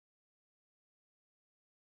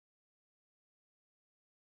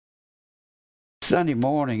Sunday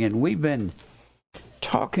morning, and we've been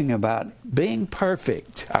talking about being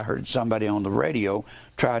perfect. I heard somebody on the radio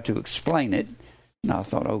try to explain it, and I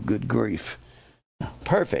thought, oh, good grief.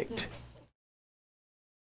 Perfect.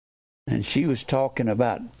 And she was talking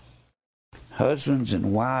about husbands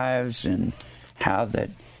and wives and how that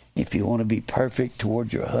if you want to be perfect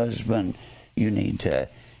towards your husband, you need to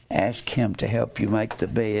ask him to help you make the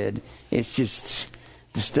bed. It's just,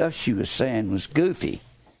 the stuff she was saying was goofy.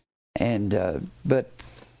 And but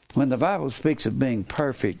when the Bible speaks of being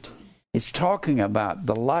perfect, it's talking about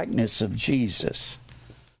the likeness of Jesus.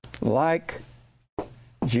 Like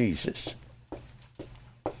Jesus.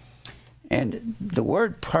 And the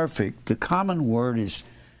word perfect, the common word is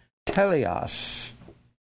teleos.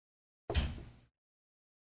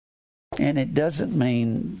 And it doesn't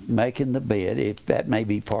mean making the bed, if that may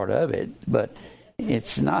be part of it, but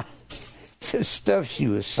it's not. The stuff she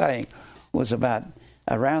was saying was about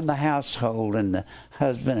around the household and the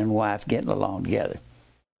husband and wife getting along together.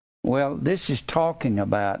 Well, this is talking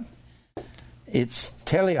about, it's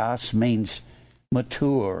teleos means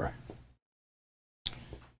mature.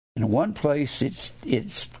 In one place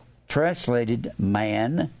it's translated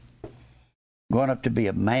man, going up to be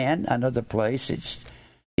a man. Another place it's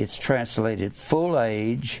translated full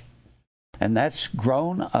age, and that's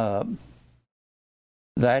grown up.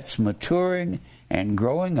 That's maturing and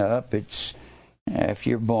growing up. It's if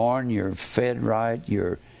you're born, you're fed right,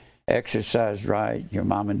 you're exercised right, your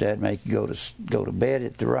mom and dad make you go to bed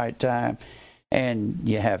at the right time, and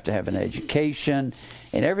you have to have an education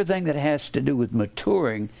and everything that has to do with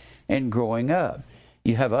maturing and growing up.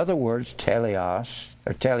 You have other words, teleos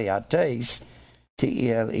or teleiotes,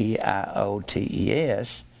 T-E-L-E-I-O-T-E-S,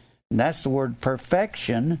 and that's the word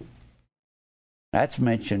perfection. That's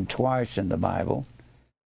mentioned twice in the Bible.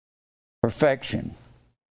 Perfection.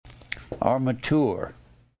 Or mature.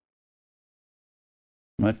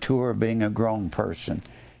 Mature being a grown person.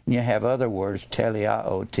 And you have other words,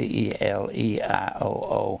 teleio,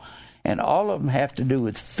 T-E-L-E-I-O-O, and all of them have to do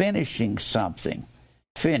with finishing something.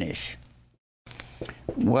 Finish.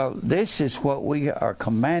 Well, this is what we are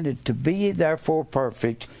commanded to be, therefore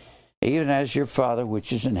perfect, even as your Father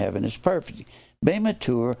which is in heaven is perfect. Be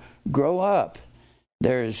mature, grow up.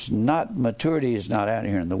 Maturity is not out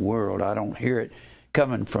here in the world. I don't hear it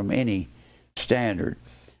coming from any standard.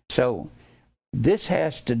 So this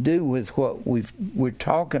has to do with what we're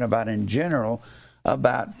talking about in general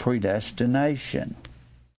about predestination.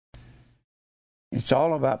 It's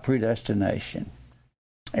all about predestination.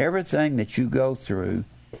 Everything that you go through,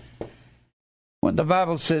 when the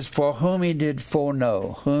Bible says, for whom he did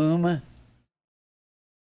foreknow, whom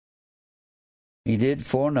he did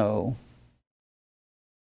foreknow,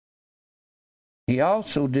 he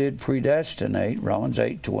also did predestinate, Romans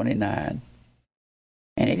 8:29.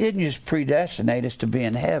 And he didn't just predestinate us to be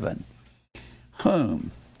in heaven.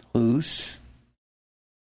 Whom? Whose?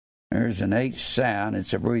 There's an H sound,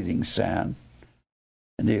 it's a breathing sound,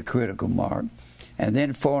 a diacritical mark. And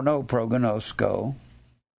then foreknow, prognosko.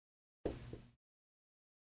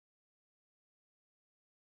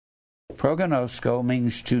 Prognosko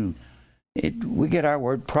means we get our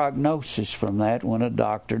word prognosis from that when a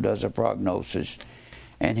doctor does a prognosis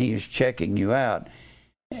and he is checking you out.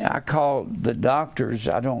 I call the doctors,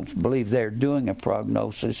 I don't believe they're doing a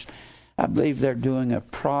prognosis. I believe they're doing a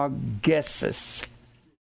prognosis,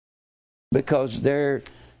 because they're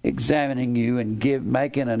examining you and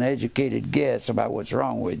making an educated guess about what's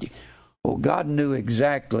wrong with you. Well, God knew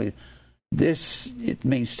exactly this. It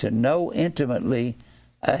means to know intimately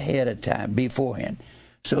ahead of time, beforehand.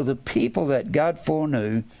 So the people that God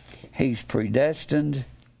foreknew, he's predestined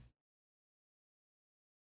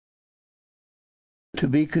to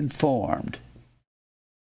be conformed.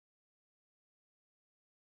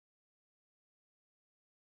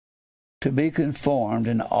 To be conformed.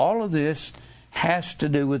 And all of this has to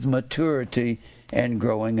do with maturity and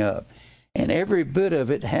growing up. And every bit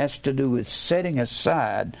of it has to do with setting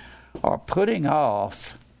aside or putting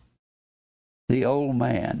off the old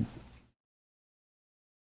man.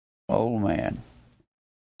 Old man.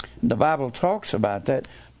 The Bible talks about that.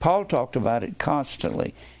 Paul talked about it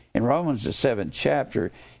constantly. In Romans, the 7th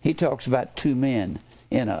chapter, he talks about two men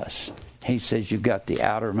in us. He says you've got the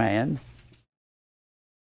outer man,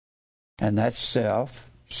 and that's self,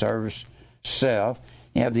 serves self.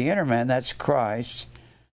 You have the inner man, that's Christ,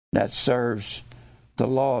 that serves the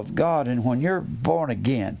law of God. And when you're born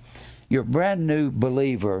again, you're a brand new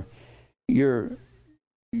believer, you're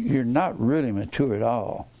not really mature at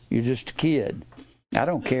all. You're just a kid. I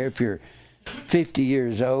don't care if you're 50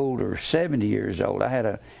 years old or 70 years old.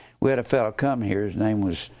 We had a fellow come here. His name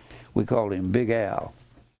was, we called him Big Al.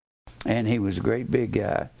 and he was a great big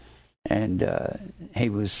guy. And he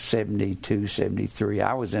was 72, 73.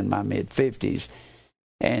 I was in my mid-50s.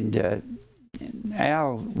 And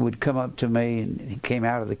Al would come up to me, and he came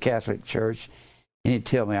out of the Catholic Church, and he'd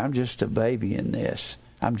tell me, I'm just a baby in this.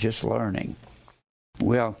 I'm just learning.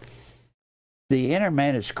 Well, the inner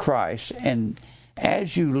man is Christ, and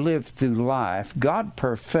as you live through life, God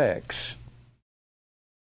perfects.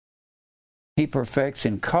 He perfects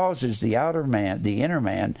and causes the outer man, the inner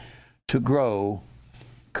man, to grow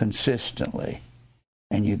consistently.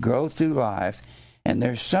 And you grow through life, and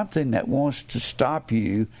there's something that wants to stop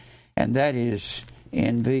you, and that is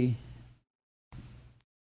envy,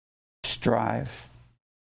 strife,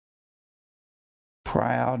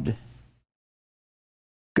 proud.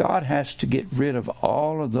 God has to get rid of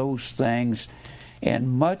all of those things and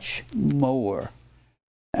much more.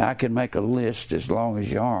 I can make a list as long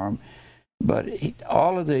as your arm, but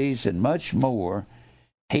all of these and much more,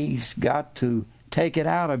 He's got to take it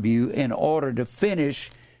out of you in order to finish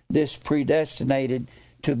this predestinated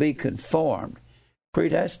to be conformed.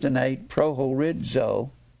 Predestinate,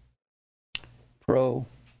 prohorizo,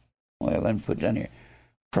 let me put it down here.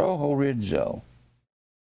 Prohorizo.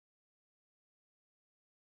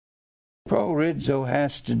 Prohorizo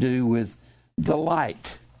has to do with the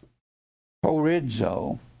light.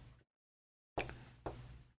 Horizo.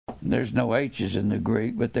 There's no H's in the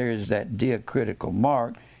Greek, but there is that diacritical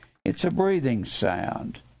mark. It's a breathing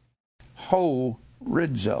sound.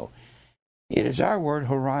 Horizo. It is our word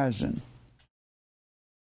horizon.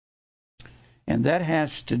 And that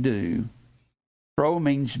has to do, pro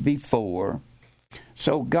means before.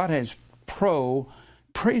 So God has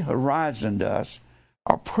pre-horizoned us,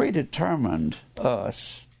 or predetermined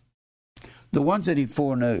us, the ones that He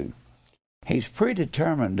foreknew. He's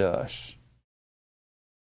predetermined us.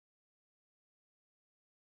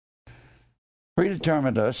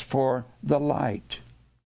 Predetermined us for the light.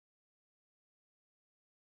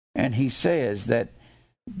 And He says that,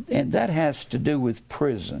 and that has to do with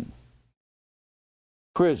prison.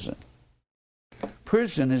 Prison.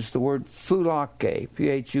 Prison is the word phulake,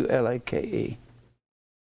 Phulake.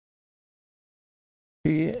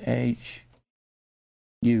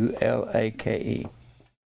 Phulake.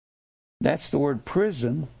 That's the word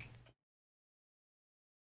prison.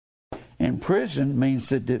 And prison means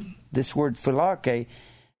that this word phulake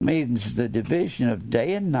means the division of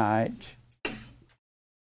day and night,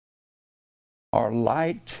 or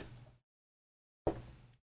light.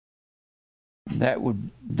 That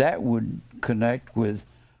would connect with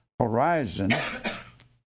horizon,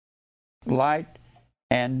 light,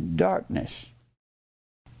 and darkness.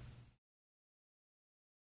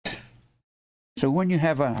 So when you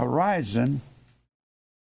have a horizon,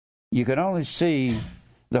 you can only see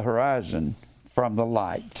the horizon from the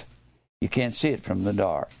light. You can't see it from the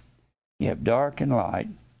dark. You have dark and light.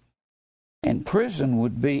 And prison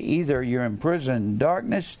would be either you're imprisoned in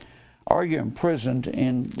darkness or you're imprisoned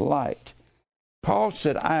in light. Paul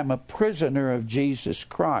said, I am a prisoner of Jesus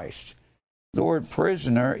Christ. The word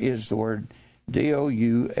prisoner is the word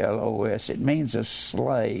doulos. It means a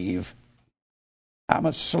slave. I'm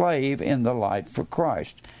a slave in the light for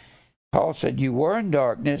Christ. Paul said, you were in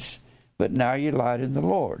darkness, but now you're light in the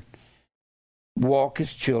Lord. Walk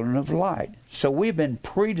as children of light. So we've been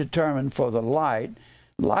predetermined for the light.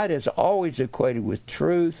 Light is always equated with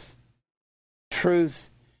truth. Truth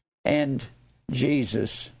and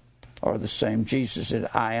Jesus are the same. Jesus said,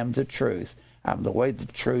 I am the truth. I'm the way, the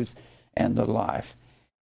truth, and the life.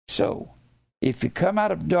 So, if you come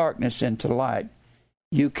out of darkness into light,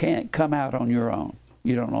 you can't come out on your own.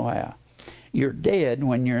 You don't know how. You're dead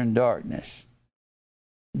when you're in darkness.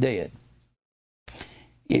 Dead.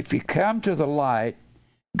 If you come to the light,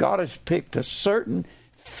 God has picked a certain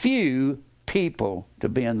few people to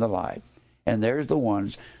be in the light. And there's the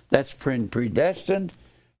ones that's been predestined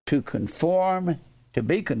to conform, to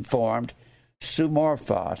be conformed,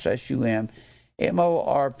 sumorphos, S-U-M-M-O-R-P-H-O-S.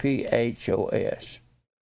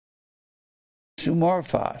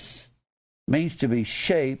 Sumorphos means to be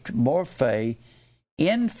shaped, morphe,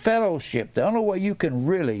 in fellowship. The only way you can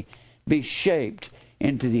really be shaped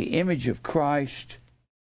into the image of Christ,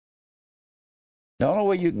 the only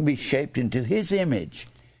way you can be shaped into His image,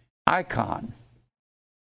 icon,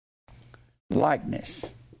 likeness.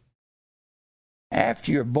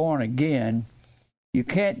 After you're born again, you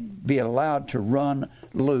can't be allowed to run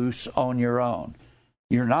loose on your own.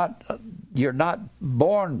 You're not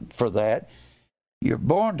born for that. You're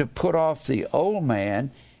born to put off the old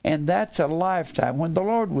man, and that's a lifetime. When the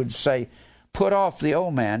Lord would say, put off the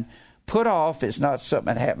old man, put off is not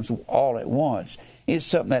something that happens all at once. It's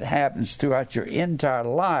something that happens throughout your entire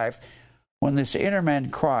life when this inner man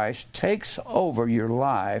Christ takes over your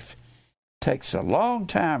life, takes a long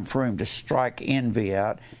time for him to strike envy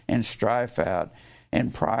out and strife out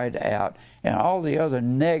and pride out and all the other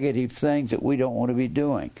negative things that we don't want to be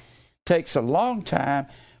doing. Takes a long time,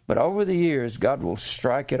 but over the years, God will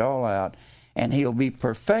strike it all out, and he'll be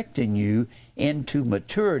perfecting you into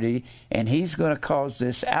maturity, and he's going to cause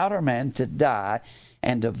this outer man to die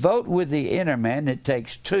and to vote with the inner man. It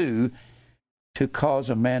takes two to cause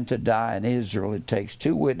a man to die in Israel. It takes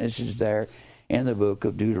two witnesses there in the book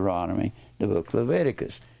of Deuteronomy, the book of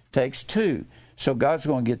Leviticus. It takes two. So God's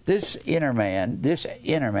going to get this inner man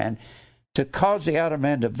to cause the outer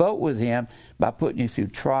man to vote with him by putting you through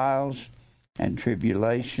trials and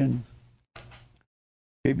tribulation,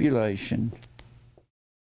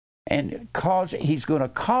 and he's going to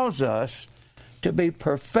cause us to be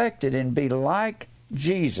perfected and be like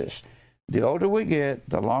Jesus. The older we get,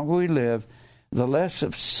 the longer we live, the less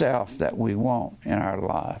of self that we want in our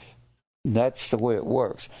life. That's the way it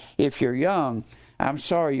works. If you're young, I'm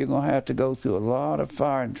sorry, you're going to have to go through a lot of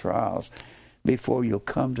fire and trials before you'll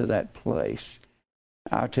come to that place.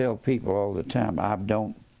 I tell people all the time, I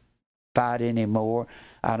don't fight anymore.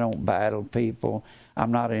 I don't battle people.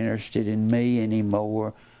 I'm not interested in me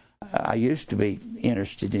anymore. I used to be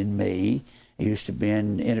interested in me. I used to be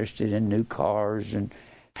interested in new cars and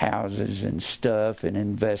houses and stuff and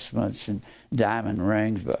investments and diamond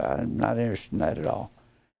rings, but I'm not interested in that at all.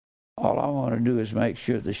 All I want to do is make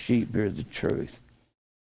sure the sheep hear the truth.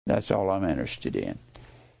 That's all I'm interested in.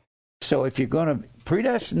 So if you're going to,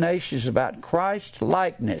 predestination is about Christ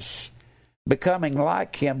likeness, becoming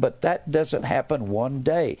like him, but that doesn't happen one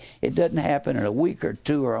day. It doesn't happen in a week or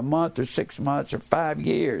two or a month or 6 months or 5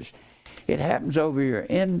 years. It happens over your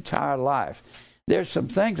entire life. There's some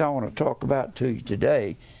things I want to talk about to you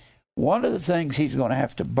today. One of the things he's going to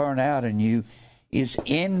have to burn out in you is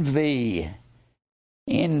envy.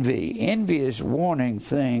 Envy is wanting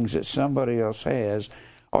things that somebody else has,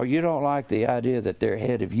 or you don't like the idea that they're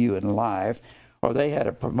ahead of you in life, or they had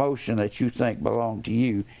a promotion that you think belonged to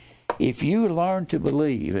you. If you learn to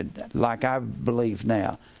believe, and like I believe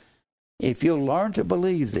now, if you'll learn to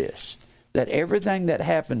believe this, that everything that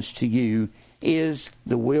happens to you is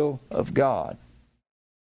the will of God,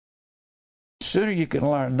 the sooner you can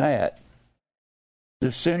learn that,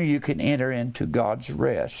 the sooner you can enter into God's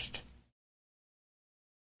rest.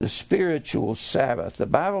 The spiritual Sabbath. The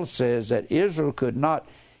Bible says that Israel could not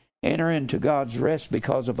enter into God's rest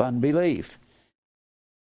because of unbelief.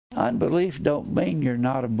 Unbelief don't mean you're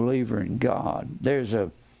not a believer in God.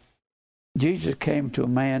 Jesus came to a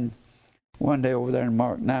man one day over there in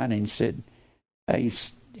Mark 9 and said, he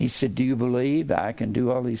said, do you believe that I can do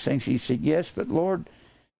all these things? He said, yes, but Lord,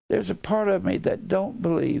 there's a part of me that don't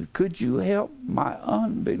believe. Could you help my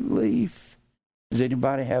unbelief? Does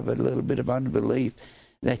anybody have a little bit of unbelief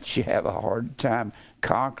that you have a hard time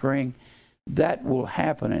conquering? That will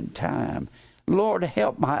happen in time. Lord,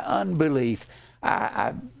 help my unbelief.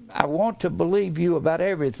 I want to believe you about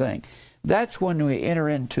everything. That's when we enter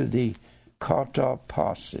into the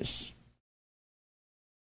katapasis.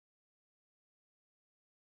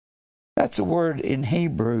 That's a word in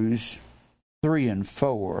Hebrews 3 and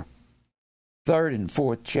 4, 3rd and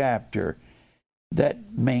 4th chapter,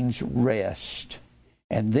 that means rest.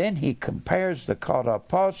 And then he compares the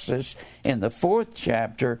katapasis in the 4th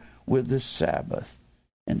chapter with the Sabbath.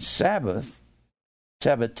 And Sabbath,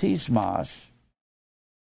 sabbatismos,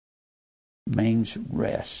 means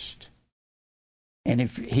rest. And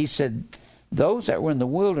if he said those that were in the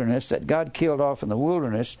wilderness, that God killed off in the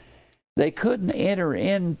wilderness, they couldn't enter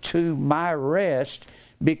into my rest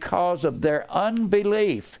because of their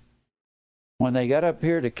unbelief. When they got up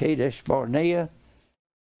here to Kadesh Barnea,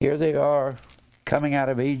 here they are coming out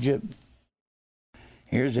of Egypt.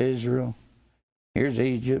 Here's Israel. Here's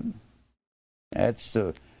Egypt. That's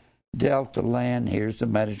the Delta land. Here's the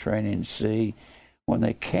Mediterranean Sea. When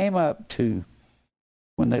they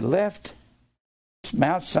left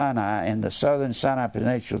Mount Sinai in the southern Sinai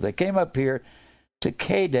Peninsula, they came up here to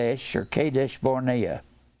Kadesh or Kadesh Barnea.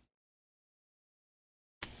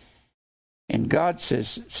 And God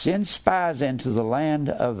says, send spies into the land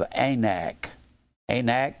of Anak.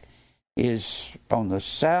 Anak is on the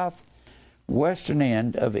southwestern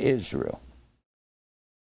end of Israel.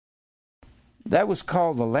 That was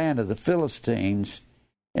called the land of the Philistines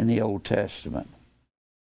in the Old Testament.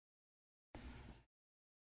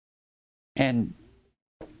 And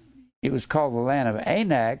it was called the land of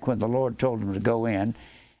Anak when the Lord told them to go in.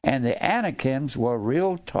 And the Anakims were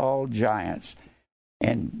real tall giants.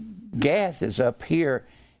 And Gath is up here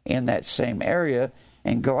in that same area.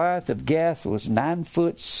 and Goliath of Gath was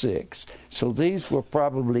 9'6". So these were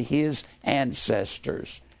probably his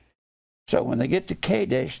ancestors. So when they get to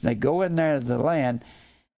Kadesh, they go in there to the land,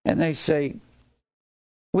 and they say,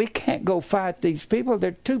 we can't go fight these people.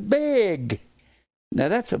 They're too big. Now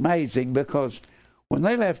that's amazing, because when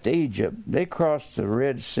they left Egypt, they crossed the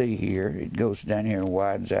Red Sea here. It goes down here and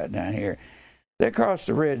widens out down here. They crossed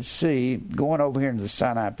the Red Sea, going over here into the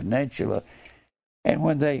Sinai Peninsula. And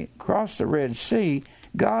when they crossed the Red Sea,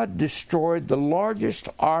 God destroyed the largest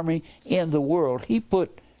army in the world.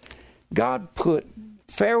 God put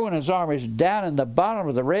Pharaoh and his armies down in the bottom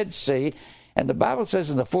of the Red Sea. And the Bible says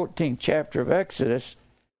in the 14th chapter of Exodus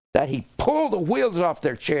that he pulled the wheels off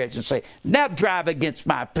their chariots and say, now drive against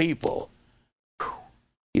my people.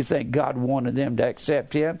 You think God wanted them to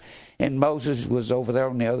accept him? And Moses was over there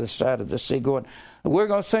on the other side of the sea going, we're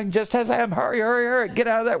going to sing just as I am. Hurry, hurry, hurry. Get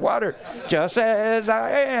out of that water. Just as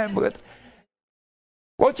I am. But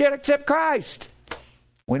won't you accept Christ?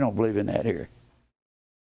 We don't believe in that here.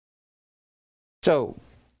 So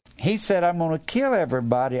he said, I'm going to kill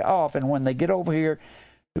everybody off. And when they get over here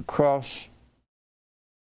to cross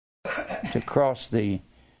the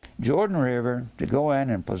Jordan River, to go in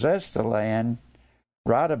and possess the land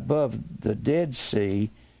right above the Dead Sea,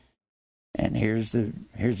 and here's the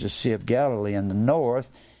Sea of Galilee in the north,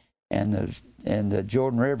 and the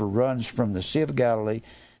Jordan River runs from the Sea of Galilee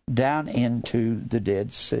down into the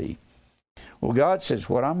Dead Sea. Well, God says,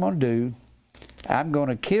 what I'm going to do, I'm going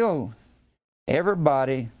to kill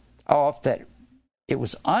everybody off that it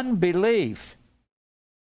was unbelief.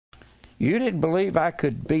 You didn't believe I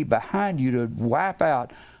could be behind you to wipe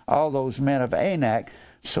out all those men of Anak.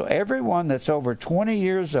 So everyone that's over 20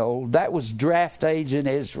 years old, that was draft age in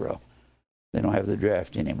Israel. They don't have the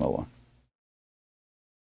draft anymore.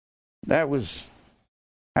 That was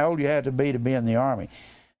how old you had to be in the army.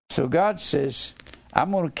 So God says,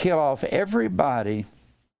 I'm going to kill off everybody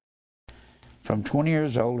from 20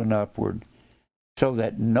 years old and upward, so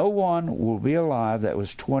that no one will be alive that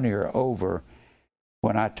was 20 or over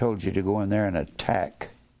when I told you to go in there and attack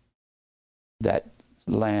that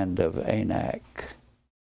land of Anak.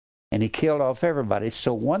 And he killed off everybody.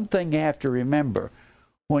 So one thing you have to remember,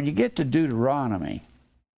 when you get to Deuteronomy,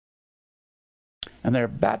 and they're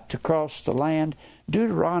about to cross the land,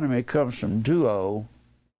 Deuteronomy comes from duo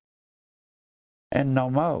and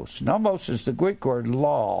nomos. Nomos is the Greek word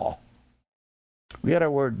law. We get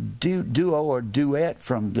our word duo or duet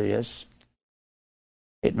from this.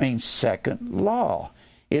 It means second law.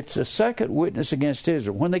 It's a second witness against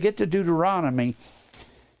Israel. When they get to Deuteronomy,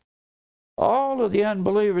 all of the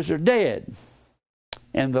unbelievers are dead.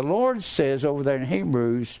 And the Lord says over there in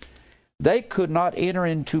Hebrews, they could not enter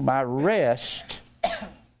into my rest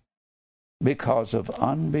because of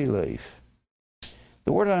unbelief.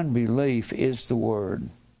 The word unbelief is the word.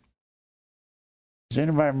 Does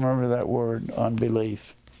anybody remember that word,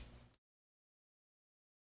 unbelief?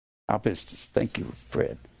 Pistis. Thank you,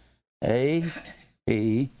 Fred.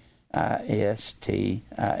 A-P-I-S-T-I-S.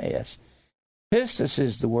 Pistis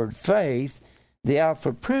is the word faith. The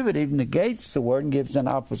alpha privative negates the word and gives an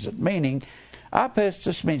opposite meaning.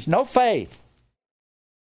 Apistis means no faith.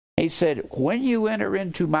 He said, when you enter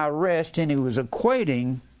into my rest, and he was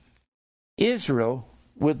equating Israel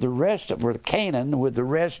with the rest of, or Canaan with the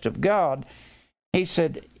rest of God. He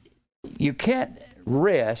said, you can't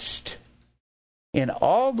rest in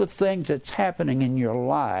all the things that's happening in your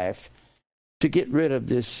life to get rid of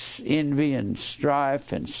this envy and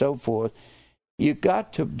strife and so forth. You've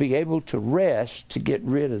got to be able to rest to get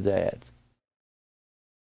rid of that.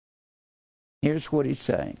 Here's what he's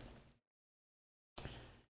saying.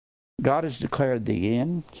 God has declared the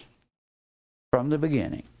end from the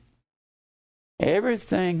beginning.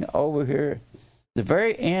 Everything over here, the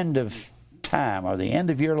very end of time or the end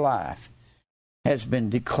of your life has been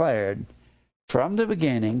declared from the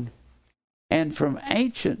beginning, and from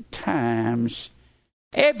ancient times,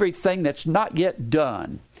 everything that's not yet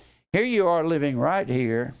done. Here you are living right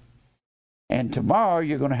here, and tomorrow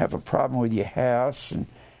you're going to have a problem with your house and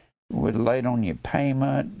with late on your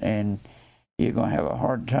payment, and you're going to have a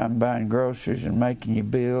hard time buying groceries and making your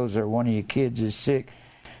bills, or one of your kids is sick.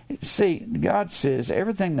 See, God says,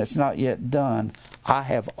 everything that's not yet done, I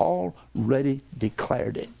have already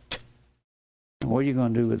declared it. And what are you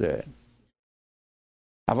going to do with that?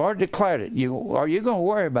 I've already declared it. Are you going to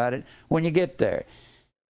worry about it when you get there?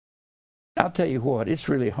 I'll tell you what, it's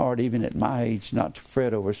really hard even at my age not to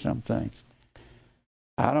fret over some things.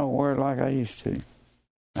 I don't worry like I used to.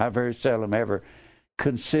 I very seldom ever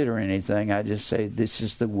consider anything. I just say, this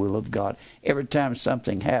is the will of God. Every time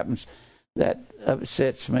something happens, that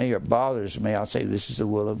upsets me or bothers me, I'll say, this is the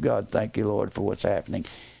will of God. Thank you, Lord, for what's happening.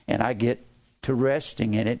 And I get to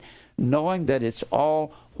resting in it, knowing that it's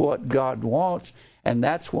all what God wants, and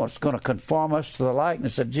that's what's going to conform us to the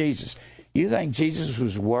likeness of Jesus. You think Jesus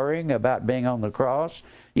was worrying about being on the cross?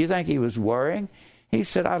 You think he was worrying? He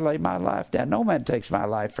said, I lay my life down. No man takes my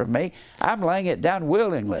life from me. I'm laying it down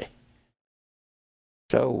willingly.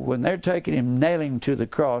 So when they're taking him, nailing him to the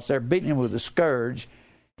cross, they're beating him with a scourge.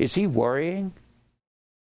 Is he worrying?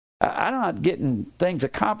 I'm not getting things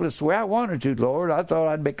accomplished the way I wanted to, Lord. I thought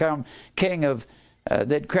I'd become king of,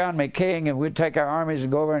 they'd crown me king and we'd take our armies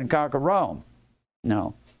and go over and conquer Rome.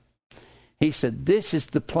 No. He said, this is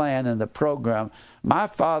the plan and the program. My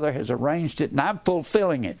Father has arranged it and I'm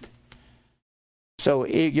fulfilling it. So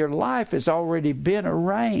your life has already been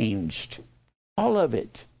arranged. All of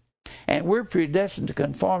it. And we're predestined to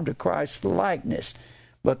conform to Christ's likeness.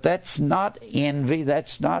 But that's not envy.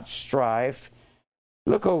 That's not strife.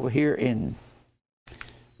 Look over here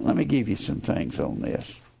let me give you some things on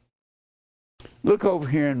this. Look over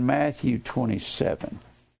here in Matthew 27.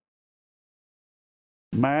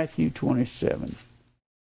 Matthew 27.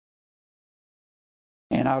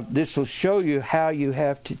 And this will show you how you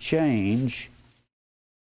have to change.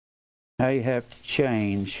 How you have to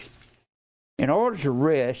change. In order to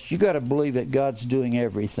rest, you got to believe that God's doing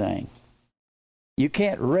everything. You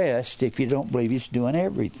can't rest if you don't believe He's doing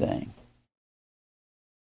everything.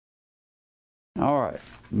 All right,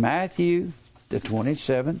 Matthew, the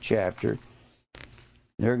 27th chapter.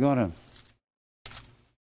 They're going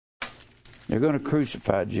to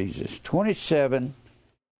crucify Jesus. 27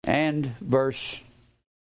 and verse.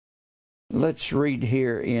 Let's read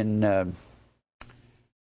here in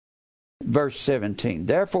verse 17.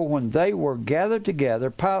 Therefore, when they were gathered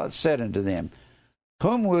together, Pilate said unto them,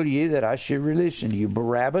 Whom will ye that I should release unto you,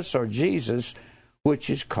 Barabbas or Jesus, which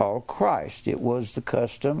is called Christ? It was the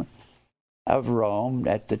custom of Rome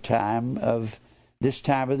at the time of this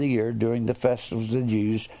time of the year, during the festivals of the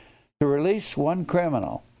Jews, to release one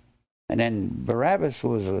criminal. And then Barabbas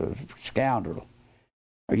was a scoundrel.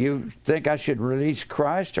 Or you think I should release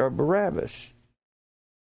Christ or Barabbas?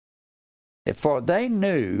 For they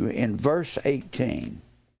knew, in verse 18,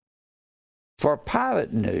 for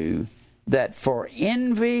Pilate knew that for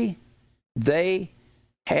envy they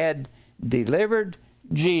had delivered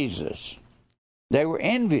Jesus. They were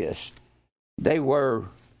envious. They were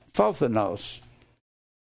phothonos.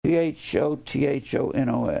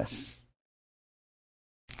 Phothonos.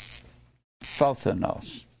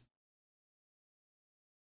 Phothonos.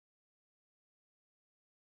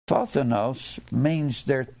 Phothonos means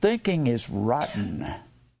their thinking is rotten.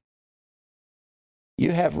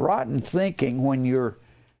 You have rotten thinking when you're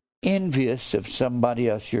envious of somebody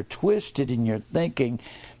else. You're twisted in your thinking,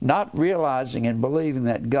 not realizing and believing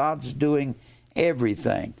that God's doing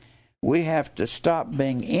everything. We have to stop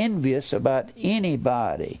being envious about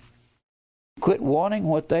anybody. Quit wanting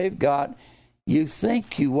what they've got. You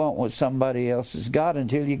think you want what somebody else has got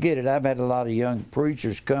until you get it. I've had a lot of young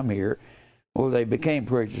preachers come here. Well, they became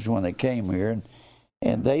preachers when they came here,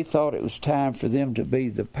 and they thought it was time for them to be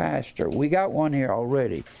the pastor. We got one here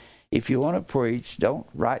already. If you want to preach, don't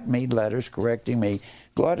write me letters correcting me.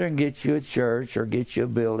 Go out there and get you a church or get you a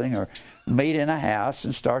building or meet in a house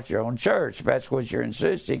and start your own church. If that's what you're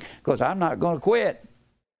insisting, because I'm not going to quit.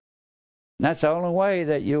 And that's the only way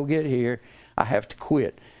that you'll get here. I have to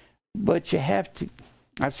quit. But you have to,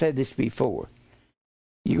 I've said this before,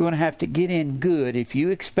 you're going to have to get in good. If you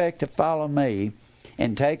expect to follow me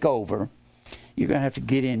and take over, you're going to have to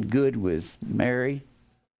get in good with Mary,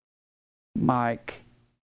 Mike,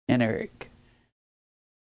 and Eric.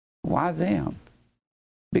 Why them?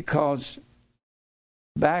 Because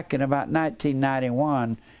back in about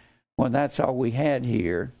 1991, when that's all we had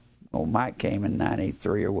here, Mike came in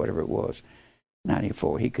 93 or whatever it was,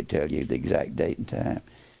 94, he could tell you the exact date and time.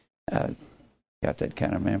 Got that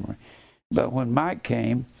kind of memory. But when Mike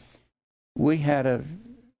came, we're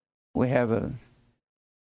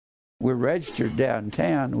registered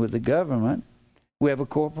downtown with the government. We have a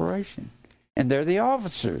corporation, and they're the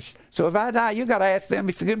officers. So if I die, you got to ask them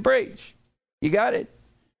if you can preach. You got it?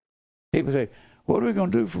 People say, what are we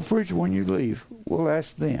going to do for preacher when you leave? We'll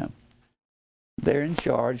ask them. They're in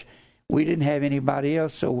charge. We didn't have anybody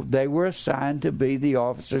else, so they were assigned to be the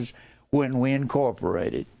officers when we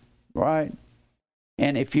incorporated, right?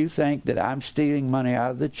 And if you think that I'm stealing money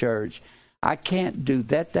out of the church, I can't do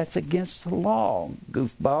that. That's against the law,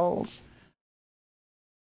 goofballs.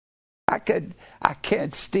 I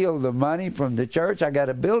can't steal the money from the church. I got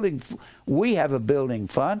a building. We have a building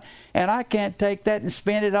fund, and I can't take that and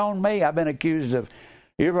spend it on me. I've been accused of,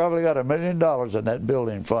 You probably got $1 million in that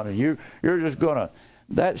building in front of you. You're just going to...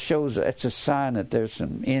 That shows, that's a sign that there's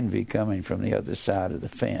some envy coming from the other side of the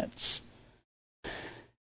fence.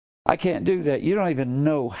 I can't do that. You don't even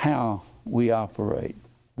know how we operate.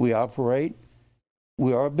 We are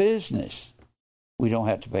a business. We don't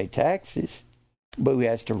have to pay taxes, but we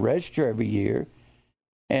have to register every year,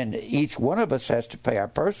 and each one of us has to pay our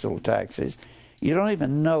personal taxes. You don't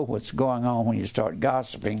even know what's going on when you start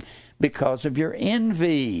gossiping because of your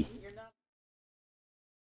envy.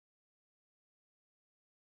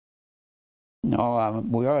 No,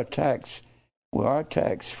 we are tax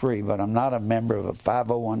free, but I'm not a member of a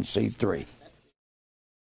 501c3.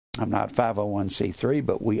 I'm not 501c3,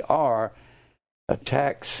 but we are a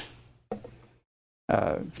tax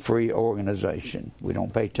free organization. We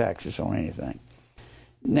don't pay taxes on anything.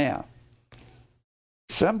 Now,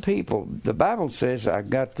 some people, the Bible says, I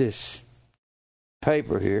got this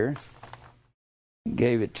paper here,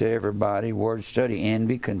 gave it to everybody, word study,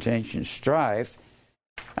 envy, contention, strife.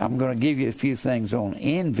 I'm going to give you a few things on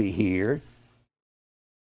envy here.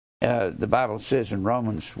 The Bible says in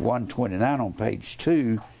Romans 1:29 on page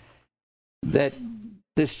 2 that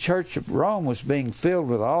this church of Rome was being filled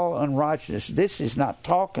with all unrighteousness. This is not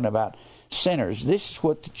talking about sinners. This is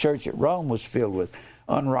what the church at Rome was filled with.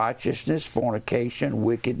 Unrighteousness, fornication,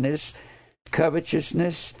 wickedness,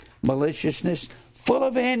 covetousness, maliciousness, full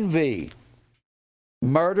of envy,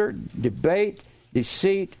 murder, debate,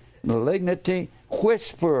 deceit, malignity,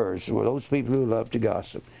 whisperers were those people who love to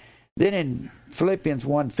gossip. Then in Philippians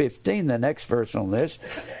 1:15, the next verse on this,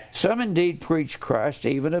 some indeed preach Christ,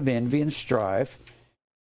 even of envy and strife,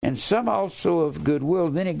 and some also of goodwill.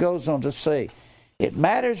 Then it goes on to say, it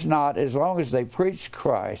matters not as long as they preach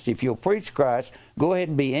Christ. If you'll preach Christ, go ahead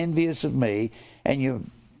and be envious of me, and you're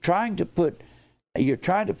trying to put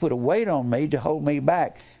a weight on me to hold me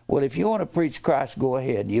back. Well, if you want to preach Christ, go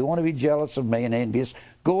ahead. You want to be jealous of me and envious,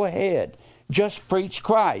 go ahead. Just preach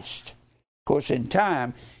Christ. Of course, in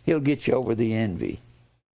time, he'll get you over the envy.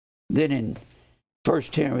 Then in 1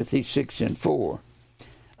 Timothy 6:4,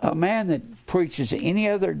 a man that preaches any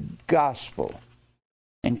other gospel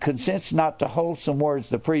and consents not to wholesome words,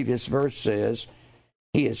 the previous verse says,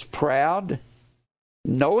 he is proud,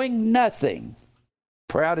 knowing nothing.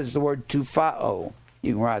 Proud is the word tupho.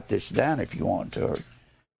 You can write this down if you want to.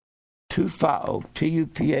 Tupho,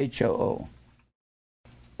 T-U-P-H-O-O.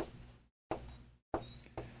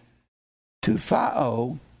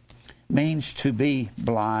 Tupho means to be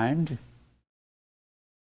blind.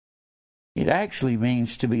 It actually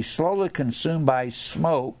means to be slowly consumed by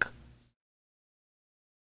smoke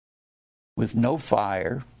with no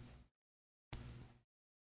fire.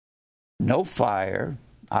 No fire.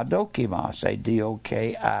 Adokimos,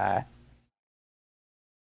 A-D-O-K-I.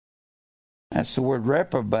 That's the word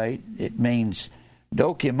reprobate. It means,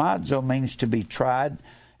 dokimazo means to be tried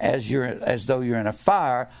as though you're in a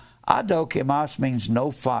fire. Adokimos means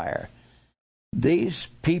no fire. These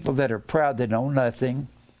people that are proud, they know nothing.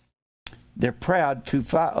 They're proud.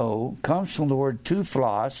 Tupho comes from the word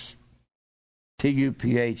tuflos,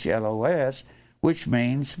 T-U-P-H-L-O-S, which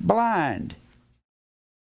means blind.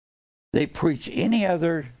 They preach any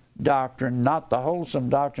other doctrine, not the wholesome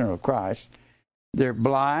doctrine of Christ. They're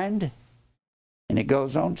blind, and it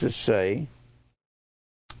goes on to say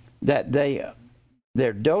that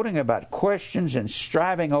they're doting about questions and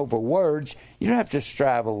striving over words. You don't have to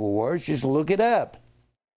strive over words, just look it up.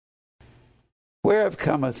 Whereof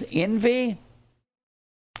cometh envy,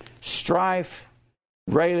 strife,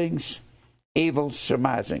 railings, evil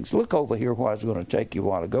surmisings. Look over here where I was going to take you a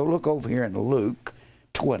while ago. Look over here in Luke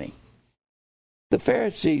 20. The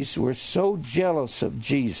Pharisees were so jealous of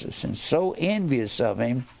Jesus and so envious of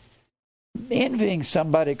him, envying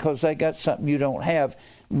somebody because they got something you don't have.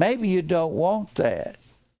 Maybe you don't want that.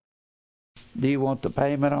 Do you want the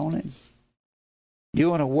payment on it? Do you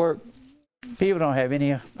want to work? People don't have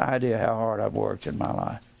any idea how hard I've worked in my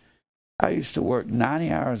life. I used to work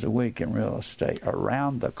 90 hours a week in real estate,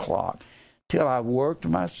 around the clock, till I worked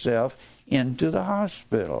myself into the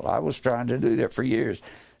hospital. I was trying to do that for years.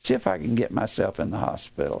 See if I can get myself in the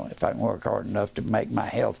hospital, if I can work hard enough to make my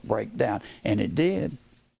health break down. And it did.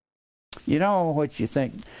 You know what you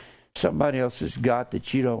think somebody else has got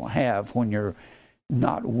that you don't have when you're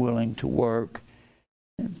not willing to work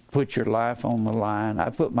and put your life on the line. I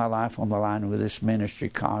put my life on the line with this ministry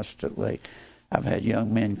constantly. I've had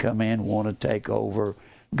young men come in, want to take over,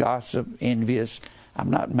 gossip, envious. I'm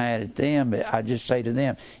not mad at them, but I just say to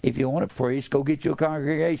them, if you want a priest, go get you a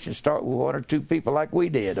congregation. Start with one or two people like we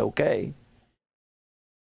did, okay?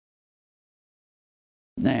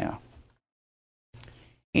 Now,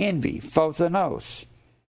 envy, phothanos.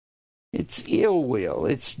 It's ill will.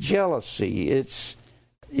 It's jealousy. It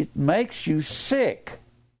makes you sick.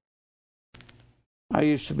 I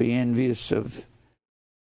used to be envious of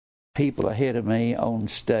people ahead of me on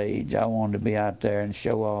stage. I wanted to be out there and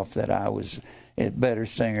show off that I was a better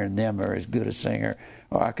singer than them, or as good a singer,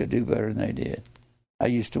 or I could do better than they did. I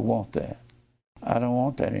used to want that. I don't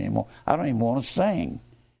want that anymore. I don't even want to sing.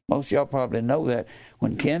 Most of y'all probably know that.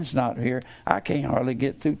 When Ken's not here, I can't hardly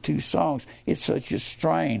get through 2 songs. It's such a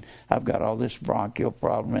strain. I've got all this bronchial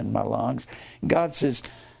problem in my lungs. God says,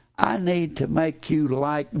 I need to make you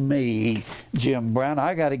like me, Jim Brown.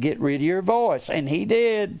 I got to get rid of your voice. And he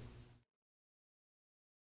did.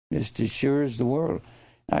 Just as sure as the world.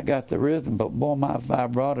 I got the rhythm, but boy, my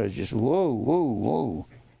vibrato is just whoa, whoa, whoa.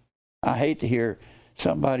 I hate to hear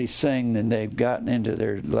somebody sing and they've gotten into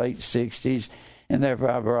their late 60s and their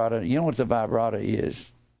vibrato. You know what the vibrato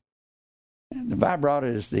is? The vibrato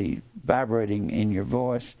is the vibrating in your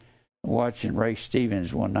voice. Watching Ray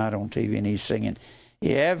Stevens one night on TV, and he's singing,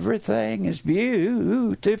 everything is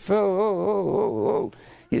beautiful.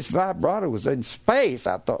 His vibrato was in space.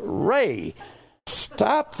 I thought, Ray,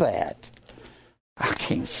 stop that. I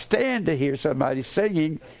can't stand to hear somebody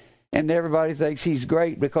singing and everybody thinks he's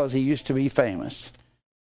great because he used to be famous.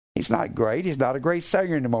 He's not great. He's not a great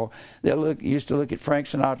singer anymore. They used to look at Frank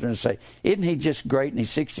Sinatra and say, isn't he just great? And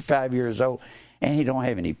he's 65 years old and he don't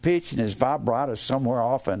have any pitch and his vibrato somewhere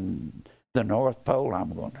off in the North Pole.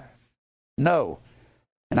 I'm going, no.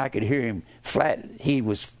 And I could hear him flat. He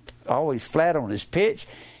was always flat on his pitch.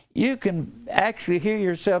 You can actually hear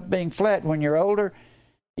yourself being flat when you're older.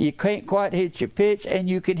 You can't quite hit your pitch, and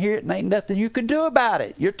you can hear it, and ain't nothing you can do about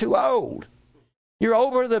it. You're too old. You're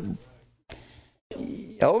over the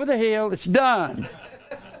hill. It's done.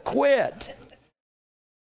 Quit.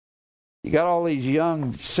 You got all these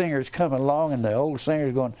young singers coming along, and the old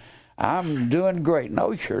singers going, I'm doing great.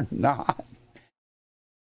 No, you're not.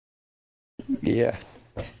 Yeah,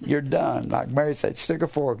 you're done. Like Mary said, stick a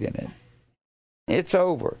fork in it. It's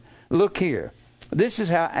over. Look here. This is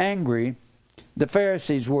how angry the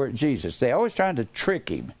Pharisees were at Jesus. They always trying to trick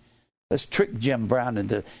him. Let's trick Jim Brown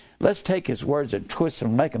into, let's take his words and twist them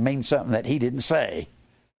and make them mean something that he didn't say.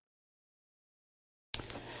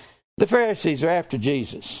 The Pharisees are after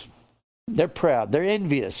Jesus. They're proud. They're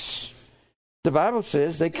envious. The Bible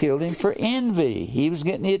says they killed him for envy. He was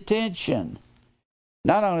getting the attention.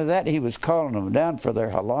 Not only that, he was calling them down for their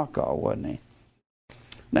halakha, wasn't he?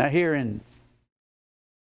 Now here in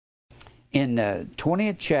the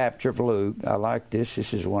 20th chapter of Luke, I like this.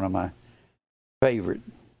 This is one of my favorite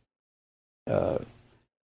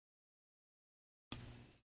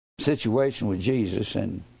situation with Jesus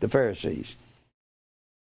and the Pharisees.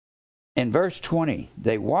 In verse 20,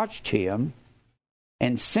 they watched him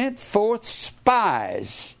and sent forth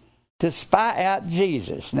spies to spy out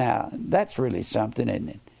Jesus. Now, that's really something, isn't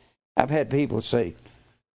it? I've had people say,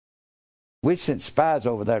 we sent spies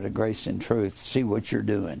over there to Grace and Truth to see what you're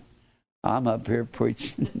doing. I'm up here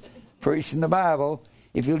preaching the Bible.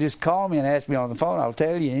 If you'll just call me and ask me on the phone, I'll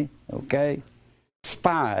tell you. Okay?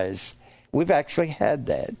 Spies. We've actually had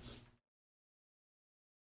that.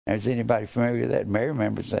 Is anybody familiar with that? Mary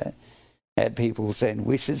remembers that. Had people saying,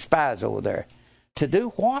 we sent spies over there. To do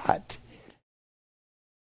what?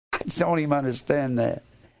 I don't even understand that.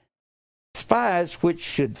 Spies which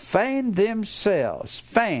should feign themselves.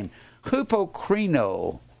 Feign.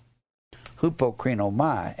 Hupokrino.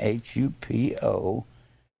 Hupokrino,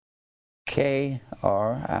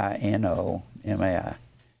 H-U-P-O-K-R-I-N-O-M-A-I.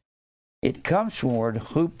 It comes from the word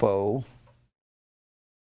hupokrites.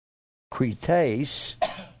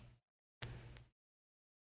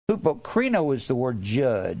 Hupokrino is the word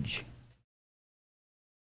judge.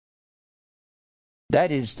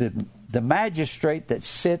 That is the magistrate that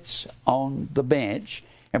sits on the bench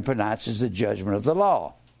and pronounces the judgment of the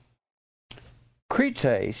law.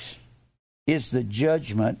 Krites is the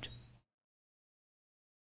judgment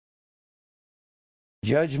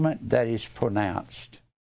that is pronounced.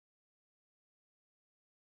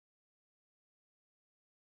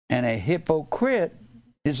 And a hypocrite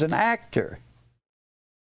is an actor.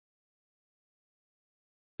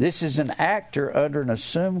 This is an actor under an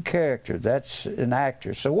assumed character. That's an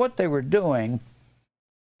actor. So what they were doing,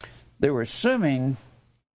 they were assuming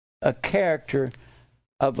a character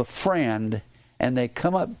of a friend, and they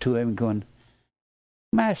come up to him going,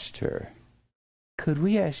 Master, could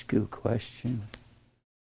we ask you a question?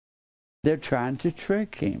 They're trying to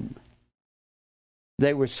trick him.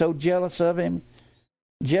 They were so jealous of him.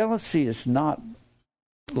 Jealousy is not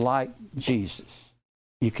like Jesus.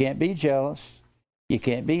 You can't be jealous. You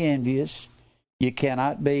can't be envious. You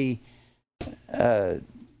cannot be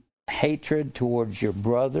hatred towards your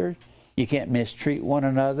brother. You can't mistreat one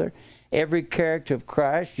another. Every character of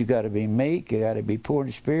Christ, you got to be meek. You got to be poor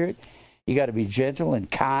in spirit. You got to be gentle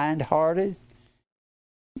and kind-hearted.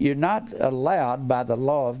 You're not allowed by the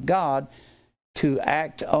law of God to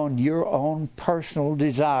act on your own personal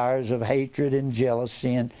desires of hatred and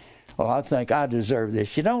jealousy and, oh, I think I deserve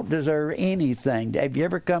this. You don't deserve anything. Have you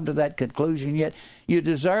ever come to that conclusion yet? You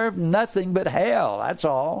deserve nothing but hell. That's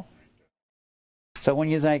all. So when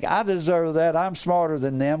you think, I deserve that, I'm smarter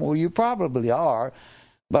than them, well, you probably are,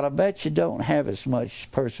 but I bet you don't have as much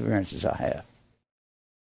perseverance as I have.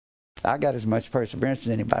 I got as much perseverance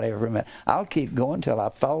as anybody ever met. I'll keep going till I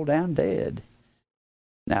fall down dead.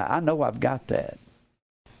 Now, I know I've got that.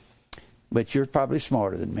 But you're probably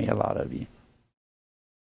smarter than me, a lot of you.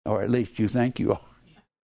 Or at least you think you are.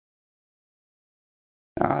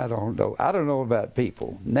 I don't know. I don't know about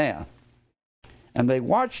people. Now, and they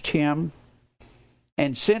watched him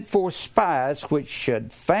and sent forth spies which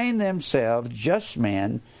should feign themselves just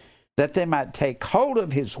men, that they might take hold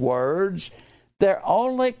of his words. They're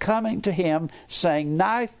only coming to him saying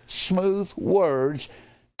nice, smooth words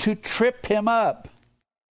to trip him up.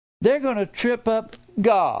 They're going to trip up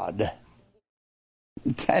God.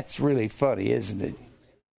 That's really funny, isn't it?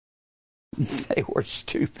 They were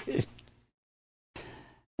stupid.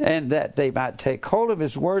 And that they might take hold of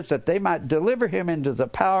his words, that they might deliver him into the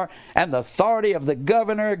power and the authority of the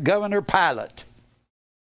governor Pilate.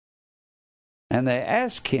 And they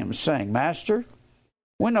asked him, saying, Master,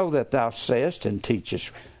 we know that thou sayest and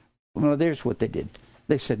teachest. Well, there's what they did.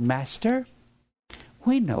 They said, Master,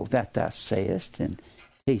 we know that thou sayest and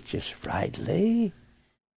teachest rightly.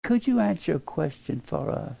 Could you answer a question for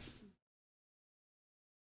us?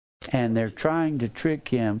 And they're trying to trick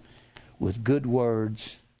him with good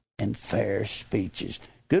words and fair speeches.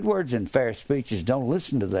 Good words and fair speeches, don't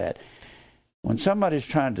listen to that. When somebody's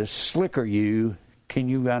trying to slicker you, can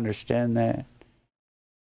you understand that?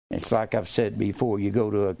 It's like I've said before, you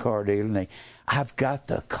go to a car dealer and I've got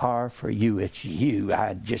the car for you. It's you.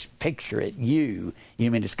 I just picture it, you.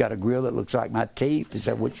 You mean it's got a grill that looks like my teeth? Is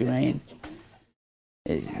that what you mean?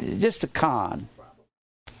 It's just a con.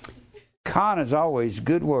 Con is always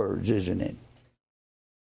good words, isn't it?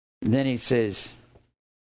 And then he says,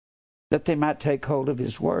 that they might take hold of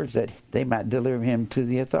his words, that they might deliver him to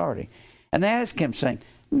the authority. And they ask him, saying,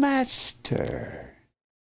 Master,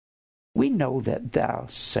 we know that thou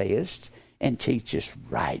sayest and teachest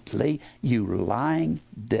rightly, you lying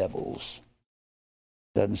devils.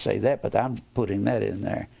 Doesn't say that, but I'm putting that in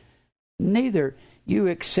there. Neither you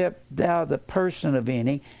accept thou the person of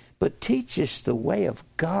any, but teachest the way of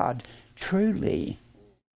God truly.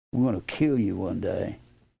 We're going to kill you one day.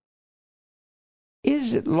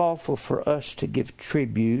 Is it lawful for us to give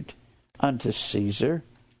tribute unto Caesar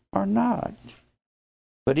or not?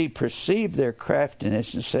 But he perceived their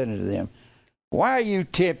craftiness and said unto them, Why are you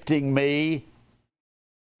tempting me?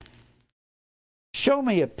 Show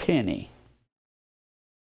me a penny.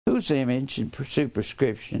 Whose image and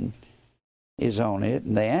superscription is on it?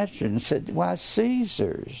 And they answered and said, Why,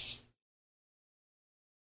 Caesar's.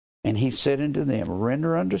 And he said unto them,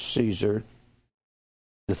 Render unto Caesar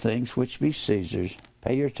the things which be Caesar's,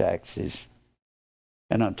 pay your taxes,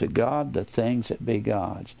 and unto God the things that be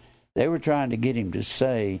God's. They were trying to get him to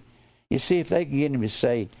say, you see, if they could get him to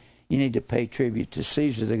say, you need to pay tribute to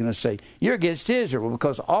Caesar, they're going to say, you're against Israel,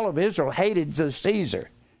 because all of Israel hated the Caesar.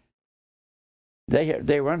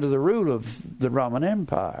 They were under the rule of the Roman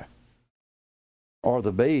Empire, or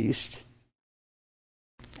the beast,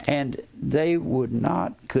 and they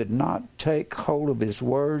could not take hold of his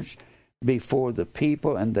words before the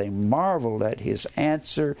people, and they marveled at his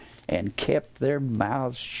answer and kept their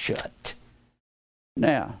mouths shut.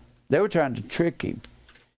 Now, they were trying to trick him.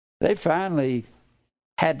 They finally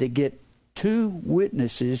had to get 2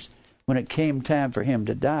 witnesses when it came time for him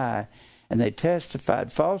to die, and they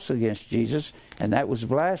testified falsely against Jesus, and that was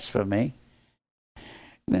blasphemy.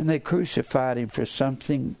 Then they crucified him for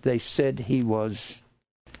something they said he was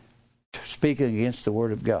speaking against the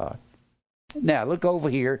Word of God. Now, look over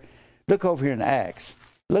here. Look over here in Acts.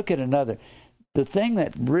 Look at another. The thing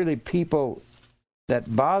that really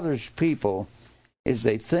that bothers people is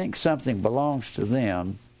they think something belongs to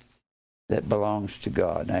them that belongs to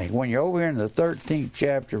God. Now, when you're over here in the 13th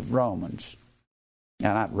chapter of Romans,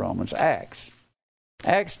 now not Romans, Acts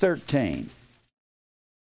 13.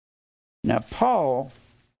 Now, Paul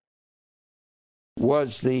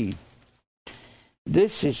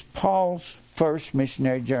this is Paul's first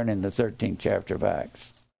missionary journey in the 13th chapter of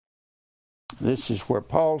Acts. This is where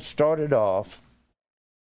Paul started off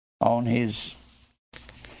on his...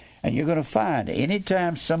 And you're going to find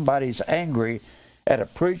anytime somebody's angry at a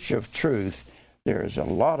preacher of truth, There is a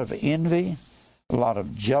lot of envy, a lot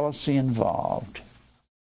of jealousy involved.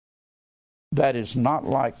 That is not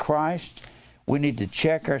like Christ. We need to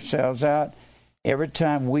check ourselves out. Every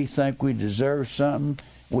time we think we deserve something,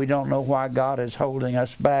 we don't know why God is holding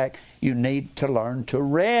us back. You need to learn to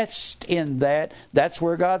rest in that. That's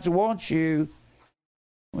where God wants you.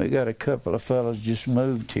 We got a couple of fellows just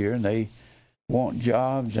moved here, and they want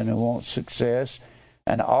jobs and they want success.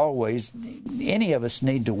 And always, any of us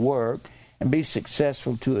need to work and be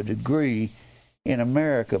successful to a degree in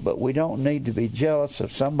America, but we don't need to be jealous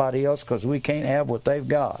of somebody else because we can't have what they've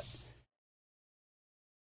got.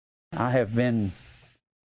 I have been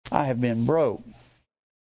broke.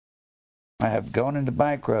 I have gone into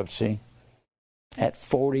bankruptcy at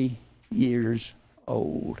 40 years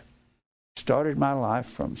old. Started my life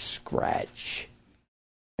from scratch.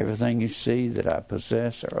 Everything you see that I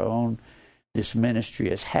possess or own, this ministry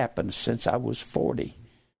has happened since I was 40.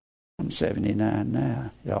 I'm 79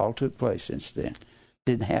 now. It all took place since then.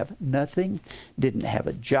 Didn't have nothing. Didn't have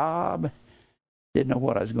a job. Didn't know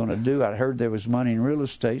what I was going to do. I heard there was money in real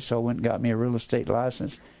estate, so I went and got me a real estate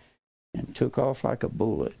license and took off like a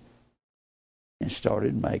bullet and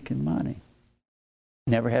started making money.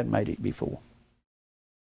 Never had made it before.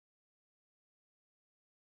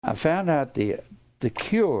 I found out the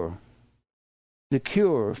cure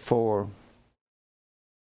for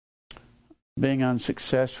being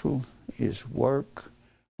unsuccessful is work,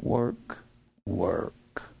 work, work.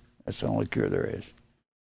 That's the only cure there is.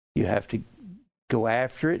 You have to go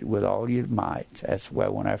after it with all your might. That's why I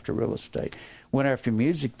went after real estate. Went after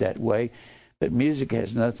music that way, but music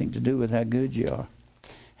has nothing to do with how good you are.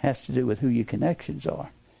 It has to do with who your connections are.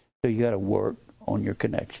 So you got to work on your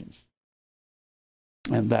connections.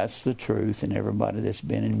 And that's the truth, and everybody that's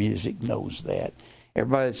been in music knows that.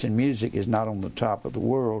 Everybody that's in music is not on the top of the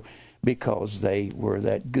world because they were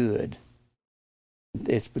that good.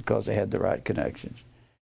 It's because they had the right connections.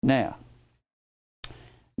 Now,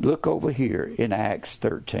 look over here in Acts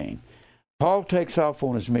 13. Paul takes off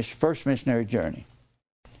on his first missionary journey.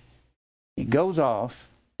 He goes up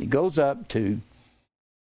to,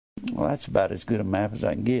 well, that's about as good a map as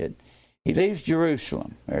I can get. He leaves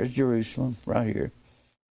Jerusalem. There's Jerusalem right here.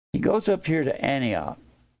 He goes up here to Antioch.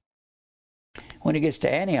 When he gets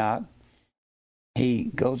to Antioch,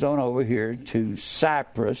 he goes on over here to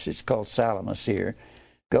Cyprus. It's called Salamis here.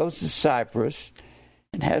 Goes to Cyprus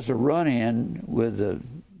and has a run-in with the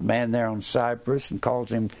man there on Cyprus and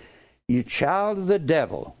calls him, "You child of the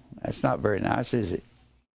devil." That's not very nice, is it?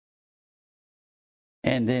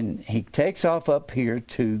 And then he takes off up here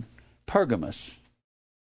to Pergamos.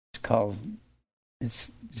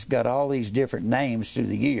 It's got all these different names through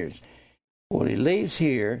the years. Well, he leaves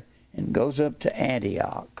here and goes up to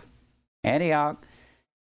Antioch. Antioch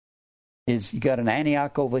is, you got an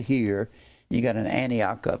Antioch over here, you got an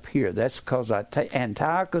Antioch up here. That's because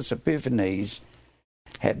Antiochus Epiphanes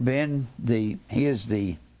had been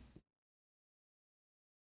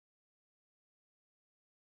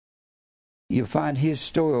you'll find his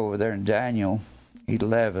story over there in Daniel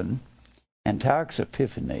 11. Antiochus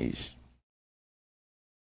Epiphanes.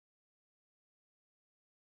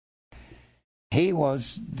 He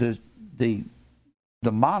was the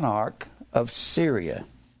monarch of Syria.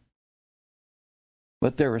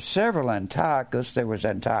 But there were several Antiochus. There was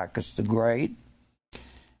Antiochus the Great,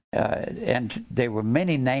 and there were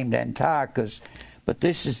many named Antiochus, but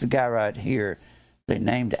this is the guy right here they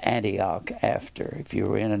named Antioch after. If you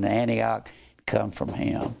were in an Antioch, it come from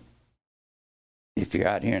him. If you're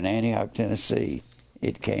out here in Antioch, Tennessee,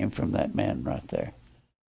 it came from that man right there.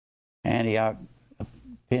 Antioch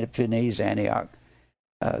Epiphanes, Antioch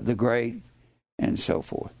the Great, and so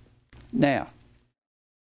forth. Now,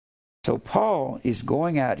 so Paul is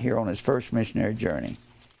going out here on his first missionary journey,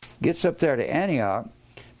 gets up there to Antioch,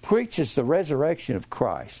 preaches the resurrection of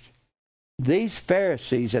Christ. These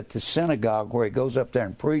Pharisees at the synagogue where he goes up there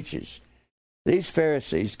and preaches, these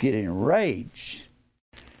Pharisees get enraged.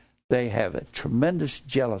 They have a tremendous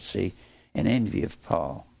jealousy and envy of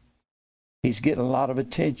Paul. He's getting a lot of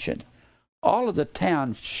attention. All of the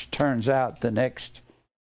town turns out the next.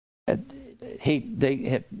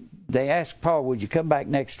 They asked Paul, "Would you come back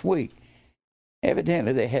next week?"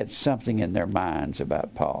 Evidently, they had something in their minds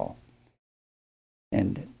about Paul,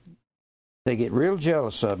 and they get real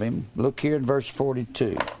jealous of him. Look here in verse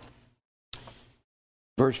 42.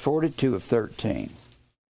 Verse 42 of 13.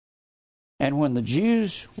 And when the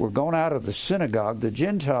Jews were gone out of the synagogue, the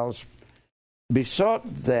Gentiles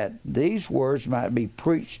besought that these words might be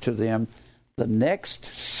preached to them the next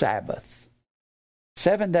Sabbath,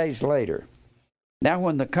 7 days later. Now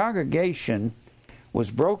when the congregation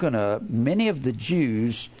was broken up, many of the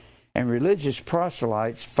Jews And religious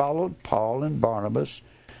proselytes followed Paul and Barnabas,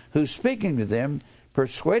 who, speaking to them,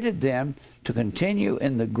 persuaded them to continue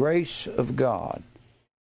in the grace of God.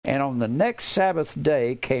 And on the next Sabbath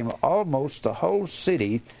day came almost the whole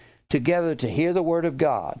city together to hear the word of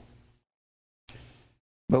God.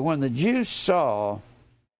 But when the Jews saw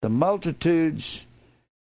the multitudes,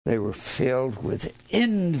 they were filled with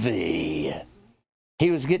envy. He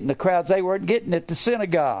was getting the crowds they weren't getting at the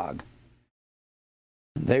synagogue.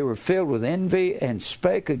 They were filled with envy and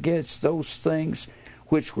spake against those things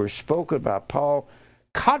which were spoken by Paul,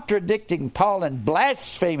 contradicting Paul and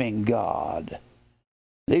blaspheming God.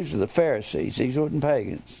 These were the Pharisees. These weren't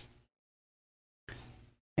pagans.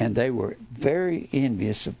 And they were very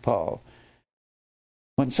envious of Paul.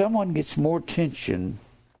 When someone gets more attention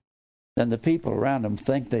than the people around them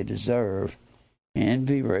think they deserve,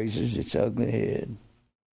 envy raises its ugly head.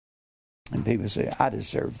 And people say, I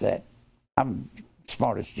deserve that. I'm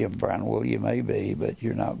smart as Jim Brown. Well, you may be, but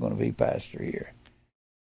you're not going to be pastor here.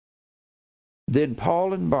 Then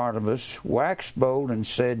Paul and Barnabas waxed bold and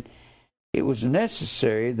said, it was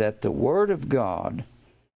necessary that the word of God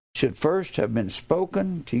should first have been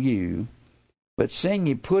spoken to you, but seeing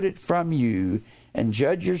ye put it from you, and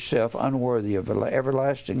judge yourself unworthy of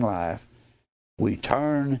everlasting life, we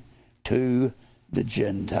turn to the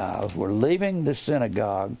Gentiles. We're leaving the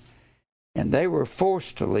synagogue, and they were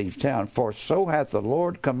forced to leave town. For so hath the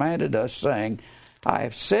Lord commanded us, saying, I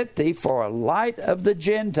have set thee for a light of the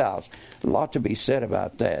Gentiles. A lot to be said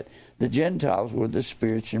about that. The Gentiles were the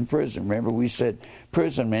spirits in prison. Remember, we said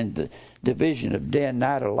prison meant the division of day and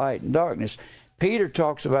night, of light and darkness. Peter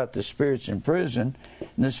talks about the spirits in prison.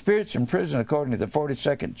 And the spirits in prison, according to the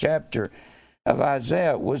 42nd chapter of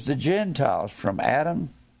Isaiah, was the Gentiles from Adam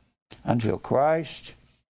until Christ.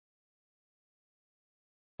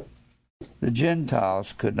 The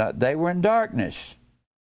Gentiles could not, they were in darkness.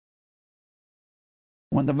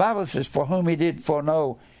 When the Bible says, for whom he did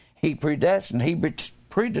foreknow, he predestined, he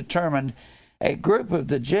predetermined a group of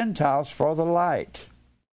the Gentiles for the light.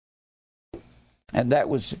 And that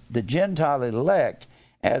was the Gentile elect,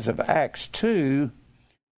 as of Acts 2,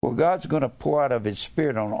 where God's going to pour out of his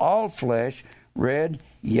Spirit on all flesh, red,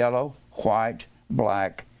 yellow, white,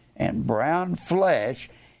 black, and brown flesh.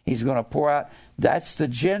 He's going to pour out. That's the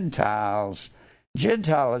Gentiles.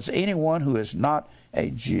 Gentile is anyone who is not a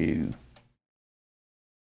Jew.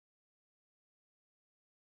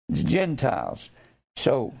 The Gentiles.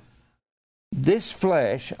 So, this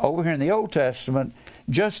flesh, over here in the Old Testament,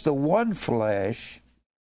 just the one flesh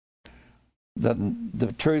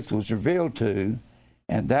the truth was revealed to,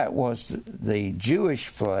 and that was the Jewish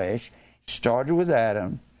flesh. Started with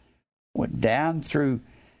Adam, went down through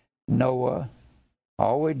Noah,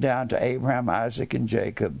 all the way down to Abraham, Isaac, and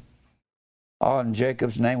Jacob. And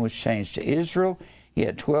Jacob's name was changed to Israel. He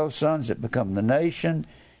had 12 sons that become the nation,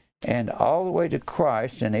 and all the way to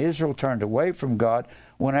Christ. And Israel turned away from God,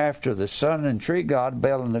 went after the sun and tree god,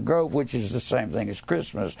 Baal in the grove, which is the same thing as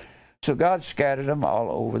Christmas. So God scattered them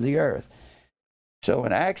all over the earth. So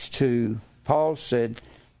in Acts 2, Paul said,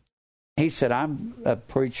 I'm a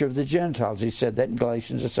preacher of the Gentiles. He said that in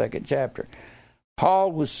Galatians, the 2nd chapter.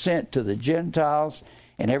 Paul was sent to the Gentiles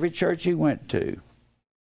in every church he went to.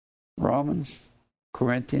 Romans,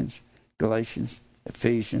 Corinthians, Galatians,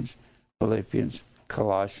 Ephesians, Philippians,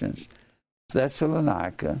 Colossians,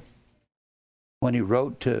 Thessalonica. When he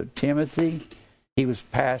wrote to Timothy, he was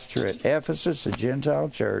pastor at Ephesus, a Gentile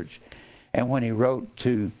church. And when he wrote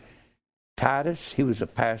to Titus, he was a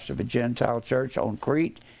pastor of a Gentile church on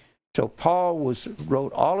Crete. So Paul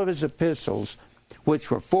wrote all of his epistles, which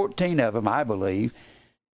were 14 of them, I believe,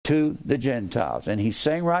 to the Gentiles. And he's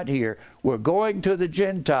saying right here, we're going to the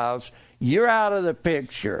Gentiles. You're out of the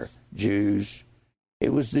picture, Jews.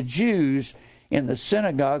 It was the Jews in the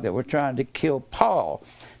synagogue that were trying to kill Paul.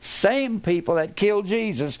 Same people that killed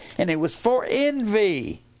Jesus, and it was for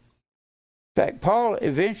envy. In fact, Paul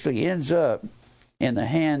eventually ends up in the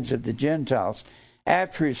hands of the Gentiles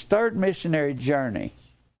after his third missionary journey.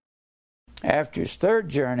 After his third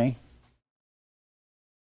journey,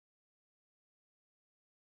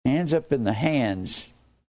 he ends up in the hands.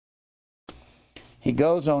 He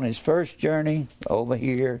goes on his first journey over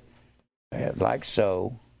here, like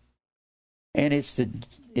so, and it's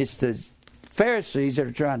the Pharisees that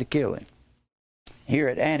are trying to kill him here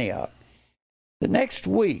at Antioch. The next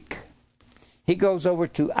week, he goes over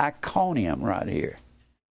to Iconium right here.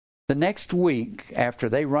 The next week, after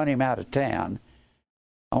they run him out of town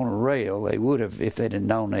on a rail, they would have, if they'd have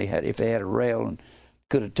known if they had a rail and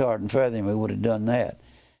could have tarred and feathered him, they would have done that.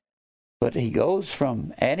 But he goes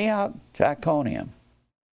from Antioch to Iconium.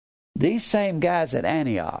 These same guys at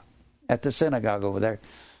Antioch, at the synagogue over there,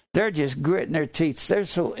 They're just gritting their teeth. They're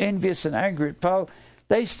so envious and angry at Paul.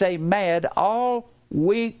 They stay mad all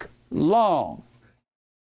week long.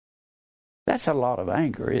 That's a lot of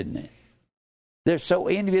anger, isn't it? They're so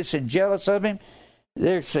envious and jealous of him.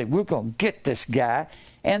 They're saying, we're going to get this guy.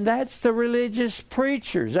 And that's the religious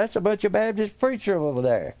preachers. That's a bunch of Baptist preachers over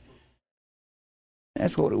there.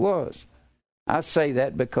 That's what it was. I say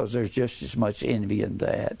that because there's just as much envy in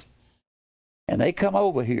that. And they come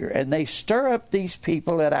over here and they stir up these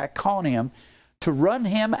people at Iconium to run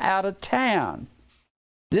him out of town.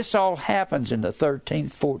 This all happens in the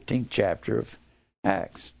 13th, 14th chapter of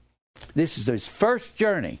Acts. This is his first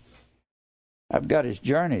journey. I've got his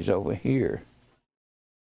journeys over here.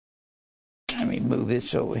 Let me move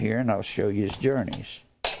this over here and I'll show you his journeys.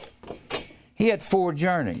 He had 3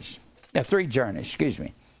 journeys, He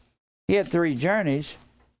had 3 journeys,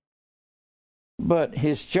 but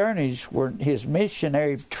his journeys were, his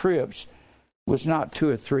missionary trips was not 2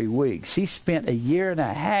 or 3 weeks. He spent 1.5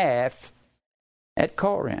 years at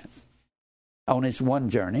Corinth on his one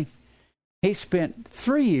journey. He spent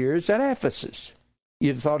 3 years at Ephesus.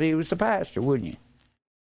 You'd have thought he was a pastor, wouldn't you?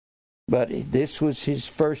 But this was his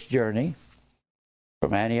first journey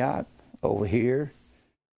from Antioch over here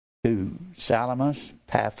to Salamis,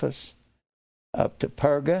 Paphos, up to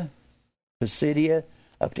Perga, Pisidia,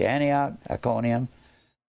 up to Antioch, Iconium,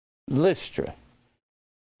 Lystra.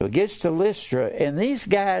 So he gets to Lystra, and these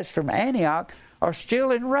guys from Antioch are still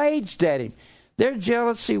enraged at him. Their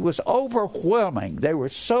jealousy was overwhelming. They were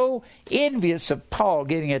so envious of Paul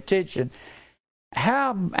getting attention.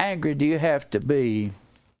 How angry do you have to be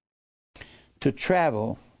to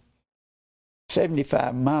travel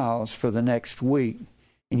 75 miles for the next week,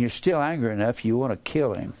 and you're still angry enough you want to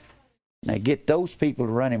kill him? Now get those people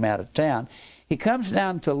to run him out of town. He comes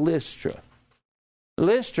down to Lystra.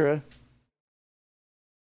 Lystra,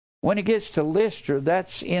 when he gets to Lystra,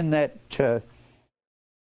 that's in that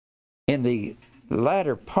in the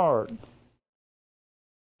latter part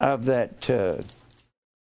of that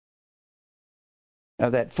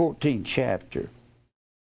 14th chapter.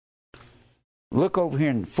 Look over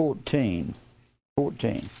here in 14.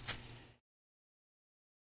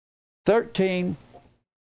 13,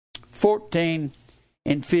 14,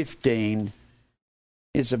 and 15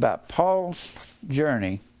 is about Paul's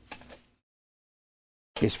journey,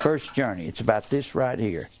 his first journey. It's about this right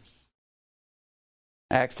here.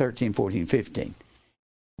 Acts 13, 14, 15.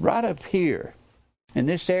 Right up here, in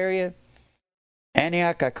this area,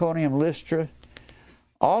 Antioch, Iconium, Lystra,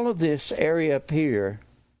 all of this area up here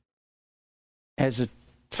has a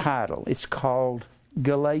title. It's called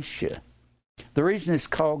Galatia. The reason it's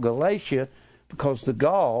called Galatia, because the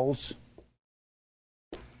Gauls,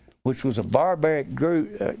 which was a barbaric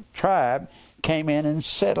tribe, came in and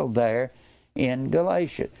settled there in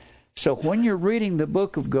Galatia. So when you're reading the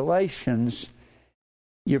book of Galatians,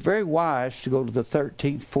 you're very wise to go to the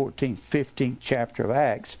 13th, 14th, 15th chapter of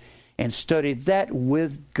Acts and study that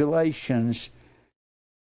with Galatians,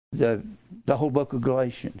 the whole book of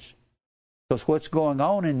Galatians. Because what's going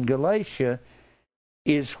on in Galatia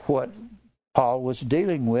is what Paul was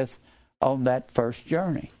dealing with on that first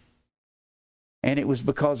journey. And it was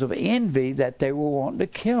because of envy that they were wanting to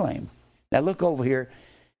kill him. Now look over here.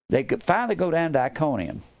 They could finally go down to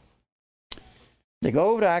Iconium. They go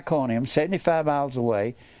over to Iconium, 75 miles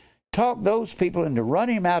away, talk those people into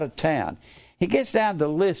running him out of town. He gets down to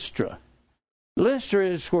Lystra. Lystra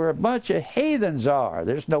is where a bunch of heathens are.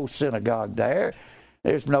 There's no synagogue there.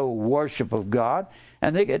 There's no worship of God.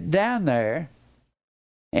 And they get down there,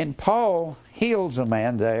 and Paul heals a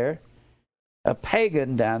man there, a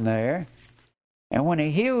pagan down there. And when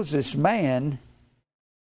he heals this man,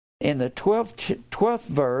 in the 12th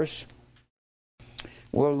verse,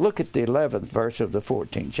 we'll look at the 11th verse of the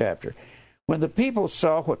 14th chapter. When the people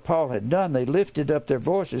saw what Paul had done, they lifted up their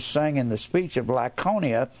voices, saying in the speech of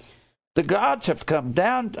Lycaonia, "The gods have come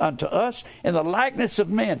down unto us in the likeness of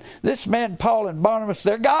men." This man, Paul and Barnabas,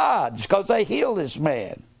 they're gods because they healed this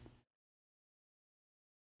man.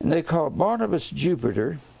 And they called Barnabas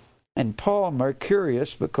Jupiter and Paul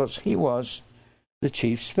Mercurius because he was the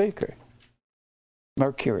chief speaker.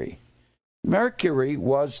 Mercury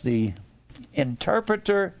was the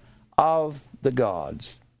interpreter of the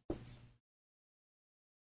gods.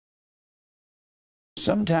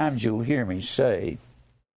 Sometimes you'll hear me say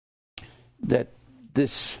that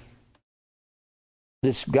this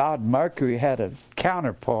god Mercury had a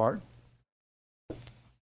counterpart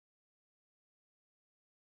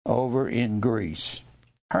over in Greece,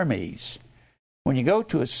 Hermes. When you go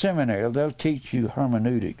to a seminary, they'll teach you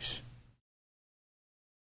hermeneutics.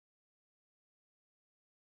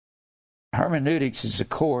 Hermeneutics is a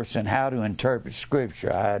course in how to interpret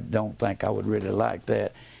Scripture. I don't think I would really like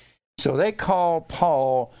that. So they call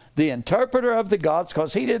Paul the interpreter of the gods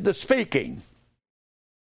because he did the speaking.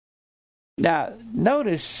 Now,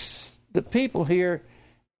 notice the people here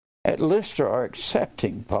at Lystra are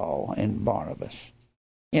accepting Paul and Barnabas.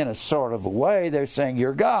 In a sort of a way, they're saying,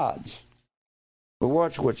 you're gods. But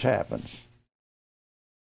watch what happens.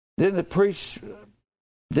 Then the priest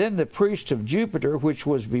of Jupiter, which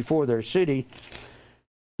was before their city,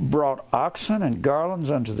 brought oxen and garlands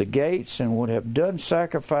unto the gates and would have done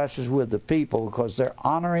sacrifices with the people because they're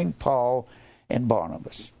honoring Paul and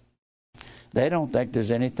Barnabas. They don't think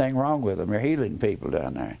there's anything wrong with them. They're healing people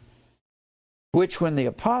down there. Which when the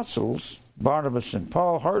apostles, Barnabas and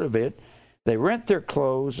Paul, heard of it, they rent their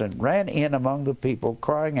clothes and ran in among the people,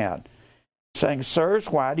 crying out, saying, Sirs,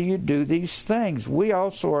 why do you do these things? We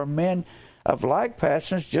also are men of like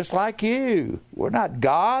passions, just like you. We're not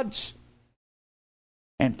gods.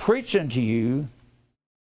 And preach unto you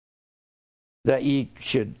that ye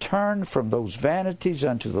should turn from those vanities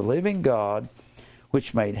unto the living God,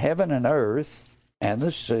 which made heaven and earth and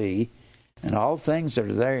the sea and all things that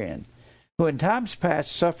are therein, who in times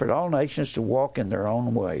past suffered all nations to walk in their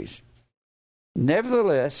own ways.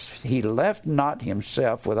 Nevertheless, he left not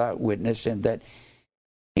himself without witness, in that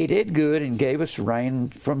he did good and gave us rain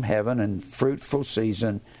from heaven and fruitful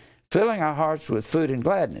season, filling our hearts with food and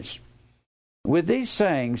gladness. With these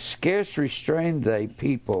sayings, scarce restrained they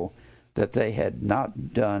people that they had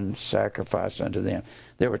not done sacrifice unto them.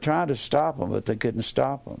 They were trying to stop them, but they couldn't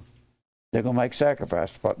stop them. They're going to make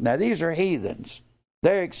sacrifice to Paul. Now, these are heathens.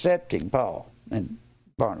 They're accepting Paul and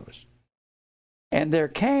Barnabas. And there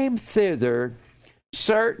came thither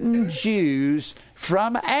certain Jews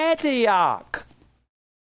from Antioch.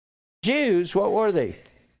 Jews, what were they?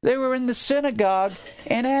 They were in the synagogue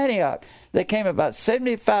in Antioch. They came about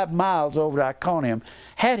 75 miles over to Iconium,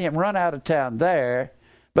 had him run out of town there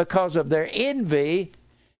because of their envy.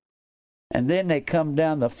 And then they come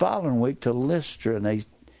down the following week to Lystra, and they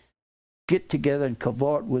get together and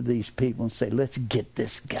cavort with these people and say, let's get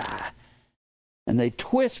this guy. And they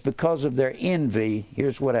twist because of their envy.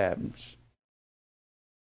 Here's what happens.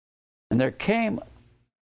 And there came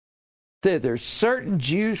thither certain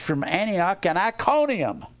Jews from Antioch and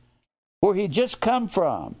Iconium, where he'd just come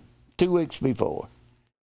from 2 weeks before,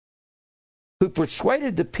 who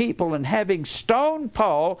persuaded the people, and having stoned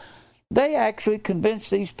Paul, they actually convinced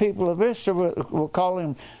these people of Israel, we're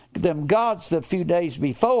calling them gods the few days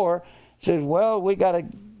before, said, well, we got to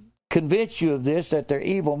convince you of this, that they're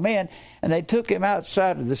evil men. And they took him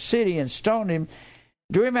outside of the city and stoned him,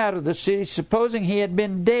 drew him out of the city, supposing he had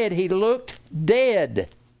been dead. He looked dead.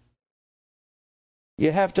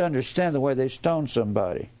 You have to understand the way they stoned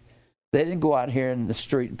somebody. They didn't go out here in the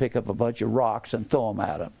street and pick up a bunch of rocks and throw them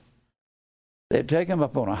at him. They'd take him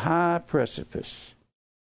up on a high precipice,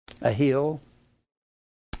 a hill.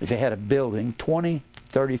 If they had a building 20,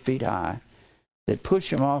 30 feet high, they'd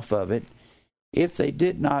push him off of it. If it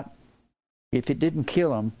didn't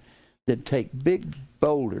kill him, they'd take big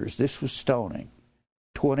boulders. This was stoning,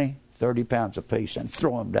 20, 30 pounds apiece, and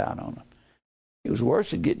throw them down on him. It was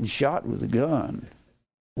worse than getting shot with a gun,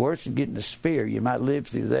 worse than getting a spear. You might live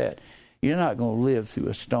through that. You're not going to live through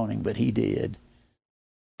a stoning, but he did.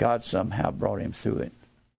 God somehow brought him through it.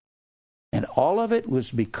 And all of it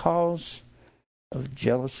was because of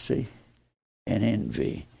jealousy and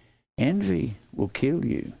envy. Envy will kill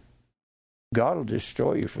you. God will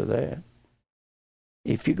destroy you for that.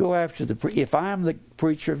 If you go after if I am the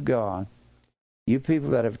preacher of God, you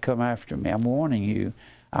people that have come after me, I'm warning you,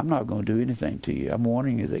 I'm not going to do anything to you. I'm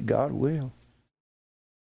warning you that God will.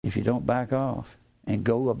 If you don't back off and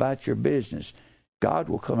go about your business, God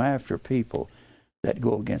will come after people that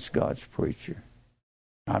go against God's preacher.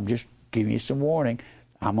 I'm just giving you some warning.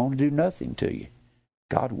 I'm going to do nothing to you.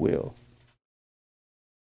 God will.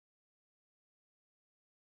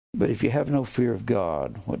 But if you have no fear of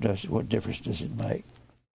God, what difference does it make?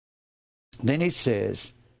 Then he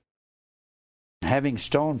says, having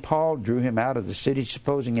stoned Paul, drew him out of the city,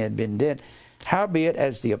 supposing he had been dead. Howbeit,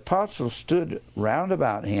 as the apostles stood round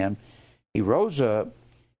about him, he rose up,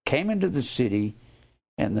 came into the city,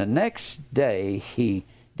 and the next day he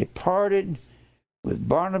departed with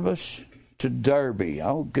Barnabas to Derbe.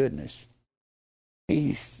 Oh, goodness.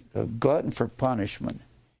 He's a glutton for punishment.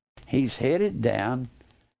 He's headed down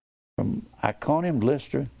from Iconium,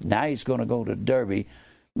 Lystra. Now he's going to go to Derbe,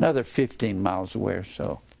 another 15 miles away or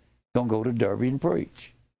so. Going to go to Derbe and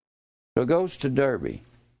preach. So he goes to Derbe.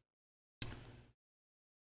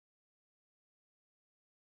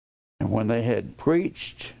 And when they had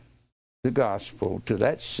preached the gospel to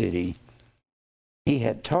that city, he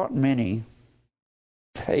had taught many,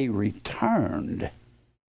 they returned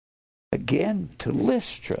again to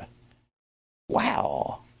Lystra.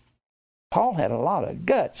 Wow. Paul had a lot of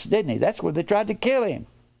guts, didn't he? That's where they tried to kill him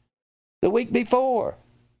the week before.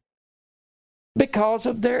 Because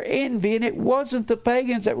of their envy. And it wasn't the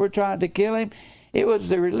pagans that were trying to kill him. It was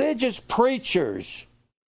the religious preachers.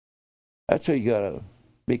 That's who you got to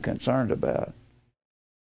be concerned about.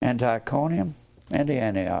 And Iconium and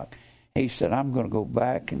Antioch. He said, I'm going to go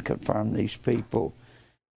back and confirm these people,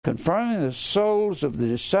 confirming the souls of the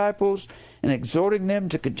disciples and exhorting them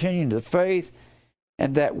to continue in the faith,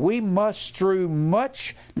 and that we must through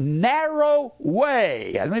much narrow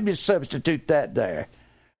way. And let me substitute that there.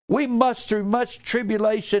 We must through much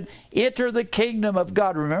tribulation enter the kingdom of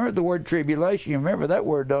God. Remember the word tribulation. You remember that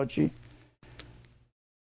word, don't you?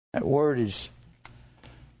 That word is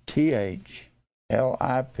THLIPSIS.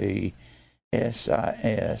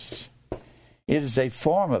 It is a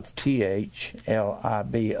form of THLIBO.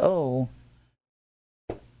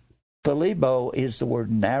 Philibo is the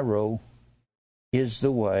word narrow, is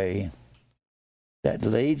the way that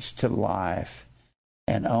leads to life,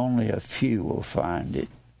 and only a few will find it.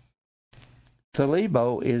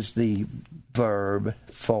 Philibo is the verb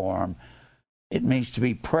form. It means to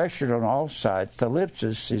be pressured on all sides.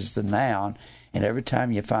 Thalipsis is the noun, and every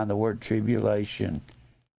time you find the word tribulation,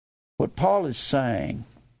 what Paul is saying,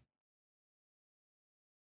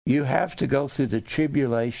 you have to go through the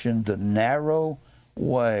tribulation, the narrow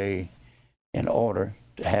way, in order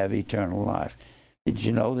to have eternal life. Did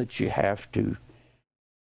you know that you have to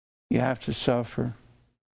suffer?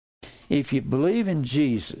 If you believe in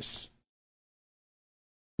Jesus,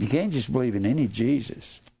 you can't just believe in any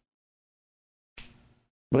Jesus.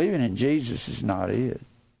 Believing in Jesus is not it.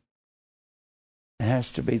 It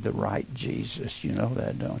has to be the right Jesus. You know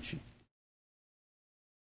that, don't you?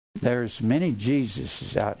 There's many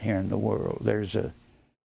Jesuses out here in the world. There's a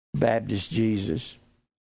Baptist Jesus.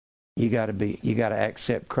 You got to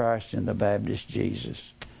accept Christ in the Baptist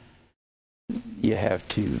Jesus. You have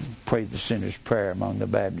to pray the sinner's prayer among the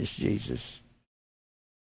Baptist Jesus.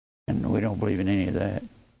 And we don't believe in any of that.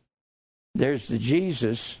 There's the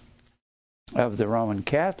Jesus of the Roman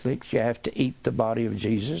Catholics. You have to eat the body of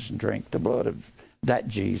Jesus and drink the blood of that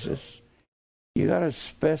Jesus. You got to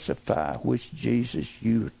specify which Jesus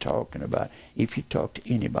you're talking about if you talk to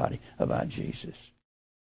anybody about Jesus.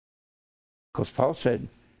 Because Paul said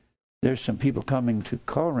there's some people coming to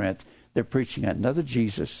Corinth, they're preaching another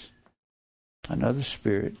Jesus, another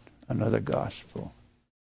spirit, another gospel.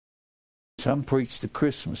 Some preach the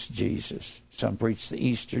Christmas Jesus. Some preach the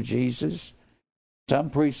Easter Jesus. Some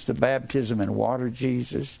preach the baptism in water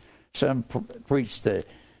Jesus. Some preach the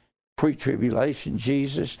pre-tribulation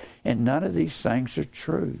Jesus. And none of these things are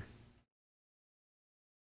true.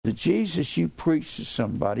 The Jesus you preach to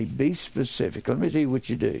somebody, be specific. Let me tell you what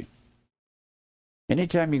you do.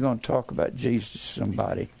 Anytime you're going to talk about Jesus to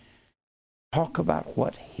somebody, talk about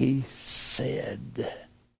what he said.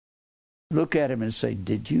 Look at him and say,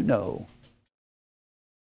 did you know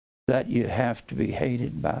that you have to be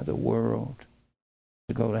hated by the world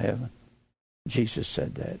to go to heaven? Jesus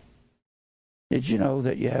said that. Did you know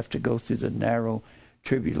that you have to go through the narrow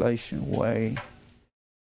tribulation way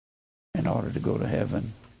in order to go to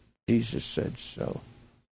heaven? Jesus said so.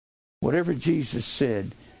 Whatever Jesus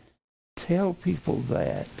said, tell people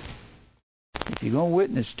that. If you're going to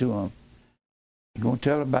witness to them, you're going to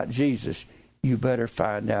tell them about Jesus, you better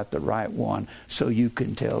find out the right one so you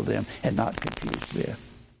can tell them and not confuse them.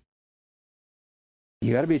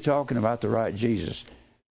 You got to be talking about the right Jesus.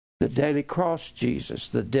 The daily cross Jesus,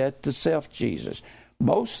 the death to self Jesus.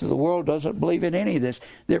 Most of the world doesn't believe in any of this.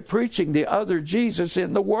 They're preaching the other Jesus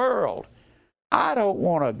in the world. I don't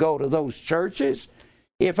want to go to those churches.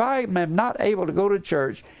 If I am not able to go to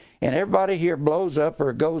church and everybody here blows up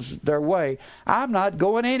or goes their way, I'm not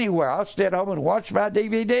going anywhere. I'll stay at home and watch my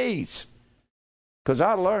DVDs. Because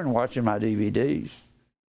I learned watching my DVDs.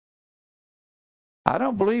 I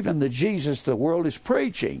don't believe in the Jesus the world is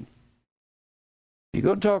preaching. If you're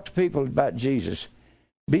going to talk to people about Jesus,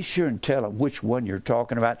 be sure and tell them which one you're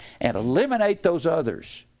talking about and eliminate those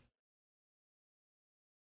others.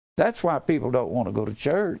 That's why people don't want to go to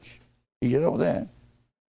church. You know that?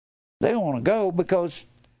 They don't want to go because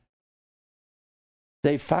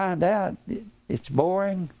they find out it's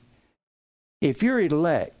boring. If you're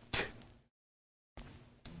elect,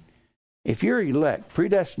 If you're elect,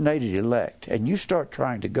 predestinated elect, and you start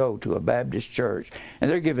trying to go to a Baptist church, and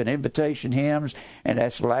they're giving invitation hymns, and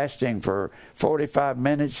that's lasting for 45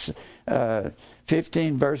 minutes,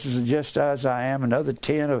 15 verses of Just As I Am, another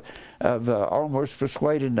 10 of Almost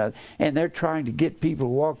Persuaded, and they're trying to get people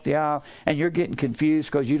to walk the aisle, and you're getting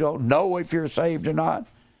confused because you don't know if you're saved or not,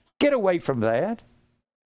 get away from that.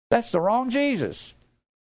 That's the wrong Jesus.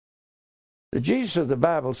 The Jesus of the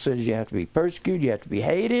Bible says you have to be persecuted, you have to be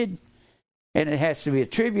hated, and it has to be a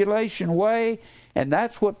tribulation way, and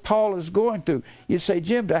that's what Paul is going through. You say,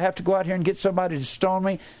 Jim, do I have to go out here and get somebody to stone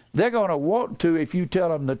me? They're going to want to if you tell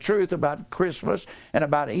them the truth about Christmas and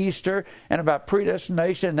about Easter and about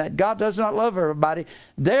predestination and that God does not love everybody.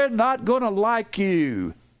 They're not going to like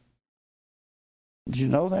you. Did you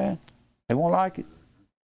know that? They won't like it.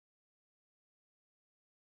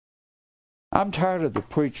 I'm tired of the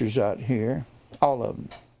preachers out here, all of them.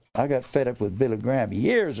 I got fed up with Billy Graham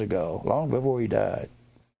years ago, long before he died.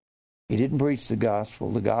 He didn't preach the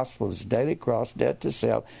gospel. The gospel is daily cross, death to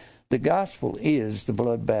self. The gospel is the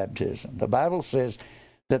blood baptism. The Bible says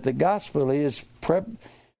that the gospel is,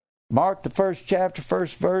 Mark the first chapter,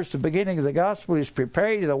 first verse, the beginning of the gospel is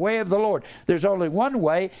preparing the way of the Lord. There's only one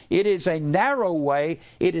way. It is a narrow way.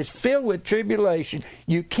 It is filled with tribulation.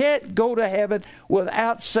 You can't go to heaven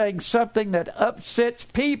without saying something that upsets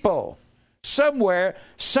people somewhere,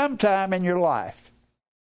 sometime in your life.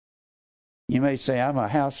 You may say, I'm a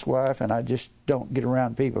housewife and I just don't get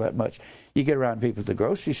around people that much. You get around people at the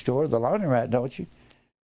grocery store, the laundromat, don't you?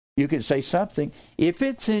 You can say something. If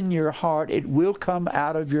it's in your heart, it will come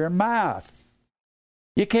out of your mouth.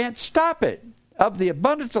 You can't stop it. Of the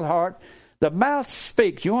abundance of the heart, the mouth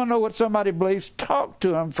speaks. You want to know what somebody believes? Talk to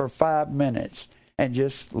them for 5 minutes and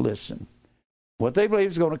just listen. What they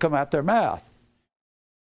believe is going to come out their mouth.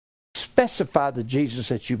 Specify the Jesus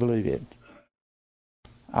that you believe in.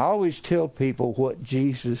 I always tell people what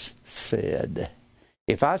Jesus said.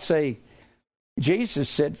 If I say, Jesus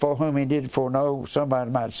said, for whom he did foreknow, somebody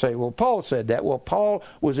might say, well, Paul said that. Well, Paul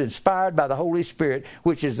was inspired by the Holy Spirit,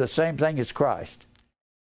 which is the same thing as Christ.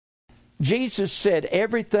 Jesus said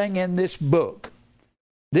everything in this book,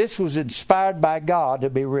 this was inspired by God to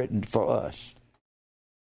be written for us.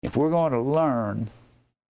 If we're going to learn,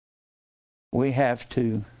 we have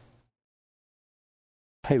to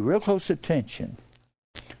pay real close attention.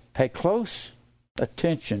 Pay close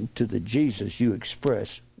attention to the Jesus you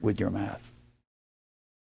express with your mouth.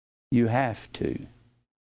 You have to.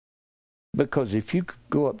 Because if you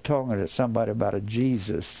go up talking to somebody about a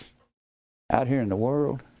Jesus out here in the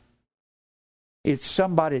world, it's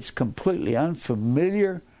somebody that's completely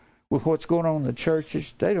unfamiliar with what's going on in the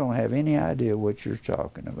churches. They don't have any idea what you're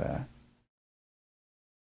talking about.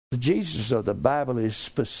 The Jesus of the Bible is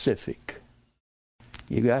specific.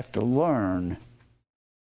 You have to learn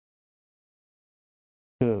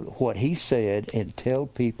what he said and tell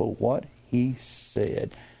people what he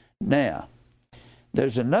said. Now,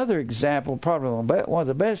 there's another example, probably one of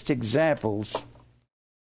the best examples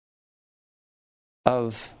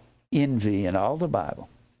of envy in all the Bible.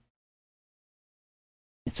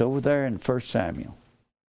 It's over there in 1 Samuel.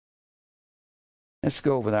 Let's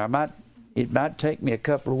go over there. It might take me a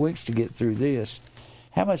couple of weeks to get through this.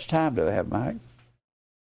 How much time do I have, Mike?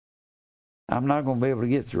 I'm not going to be able to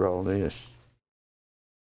get through all this.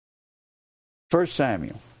 1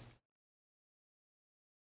 Samuel.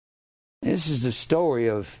 This is the story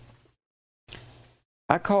of,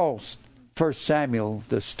 I call 1 Samuel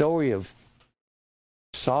the story of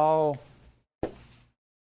Saul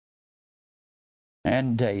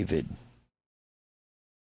and David.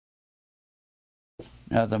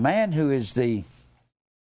 Now the man who is in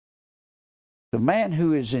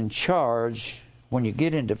charge when you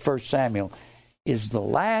get into 1 Samuel is the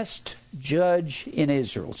last judge in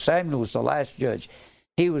Israel. Samuel was the last judge.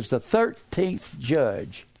 He was the 13th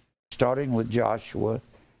judge, starting with Joshua,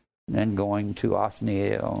 and then going to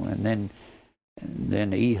Othniel, and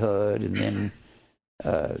then Ehud, and then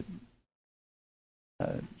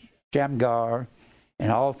Shamgar,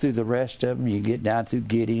 and all through the rest of them. You get down through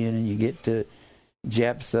Gideon, and you get to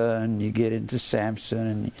Jephthah, and you get into Samson,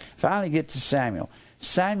 and you finally get to Samuel.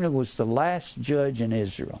 Samuel was the last judge in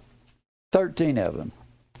Israel. 13 of them.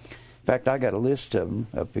 In fact, I got a list of them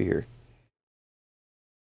up here.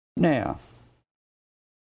 Now,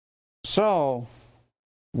 Saul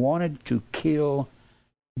wanted to kill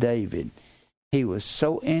David. He was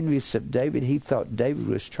so envious of David, he thought David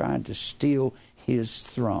was trying to steal his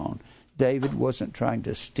throne. David wasn't trying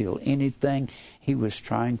to steal anything. He was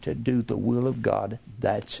trying to do the will of God.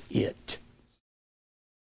 That's it.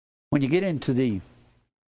 When you get into the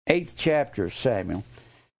 8th chapter of Samuel,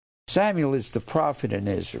 Samuel is the prophet in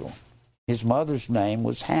Israel. His mother's name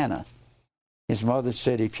was Hannah. His mother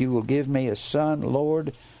said, "If you will give me a son,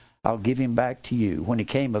 Lord, I'll give him back to you." When he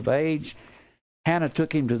came of age, Hannah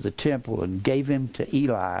took him to the temple and gave him to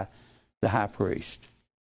Eli, the high priest.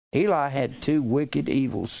 Eli had two wicked,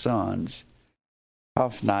 evil sons,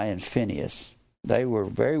 Hophni and Phinehas. They were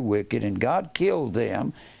very wicked, and God killed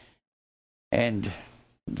them. And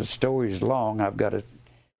the story is long. I've got to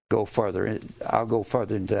go further. I'll go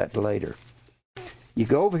further into that later. You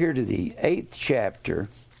go over here to the 8th chapter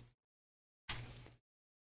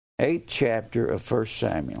of 1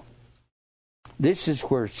 Samuel. This is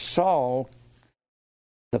where Saul,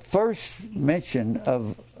 the first mention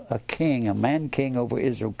of a king, a man-king over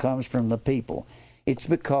Israel, comes from the people. It's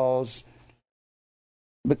because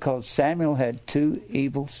Samuel had two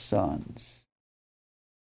evil sons.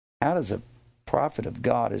 How does a prophet of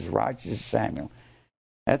God as righteous as Samuel?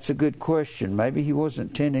 That's a good question. Maybe he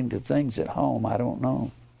wasn't tending to things at home. I don't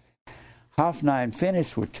know. Hophni and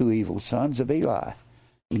Phinehas were two evil sons of Eli,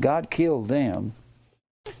 and God killed them.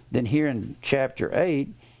 Then here in chapter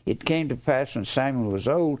 8, it came to pass when Samuel was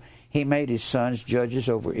old, he made his sons judges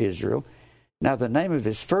over Israel. Now the name of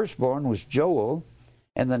his firstborn was Joel,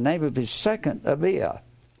 and the name of his second Abiah.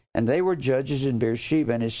 And they were judges in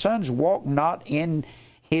Beersheba. And his sons walked not in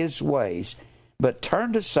his ways, but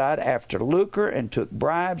turned aside after lucre, and took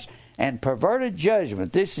bribes, and perverted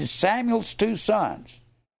judgment. This is Samuel's two sons.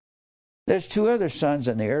 There's two other sons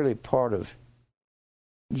in the early part of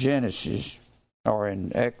Genesis, or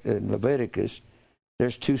in Leviticus.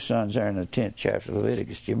 There's two sons there in the 10th chapter of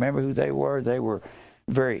Leviticus. Do you remember who they were? They were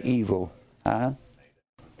very evil.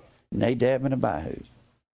 Nadab and Abihu.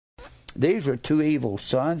 These were two evil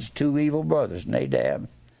sons, two evil brothers, Nadab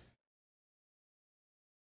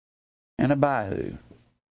and Abihu.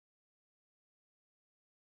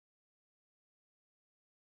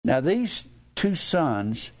 Now these two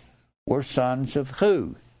sons were sons of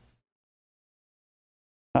who?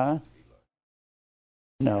 No.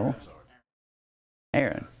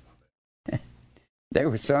 Aaron. They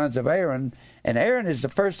were sons of Aaron, and Aaron is the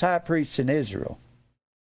first high priest in Israel.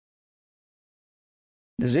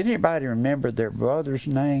 Does anybody remember their brothers'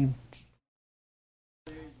 names?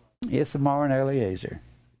 Ithamar and Eleazar.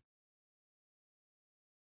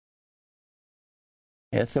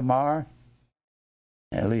 Ithamar,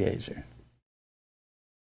 Eleazar.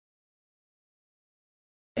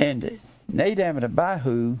 And Nadab and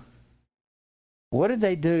Abihu, what did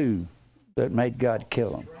they do that made God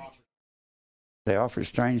kill them? They offered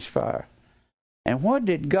strange fire. And what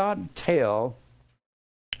did God tell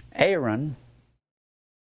Aaron,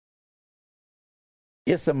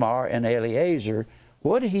 Ithamar, and Eleazar?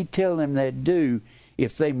 What did he tell them they'd do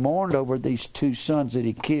if they mourned over these two sons that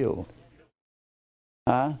he killed?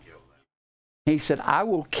 He said, "I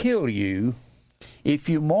will kill you if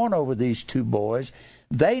you mourn over these two boys."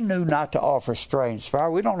 They knew not to offer strange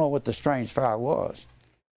fire. We don't know what the strange fire was.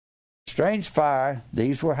 Strange fire,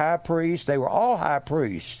 these were high priests. They were all high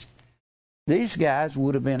priests. These guys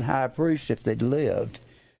would have been high priests if they'd lived.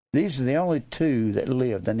 These are the only two that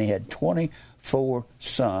lived, and they had 24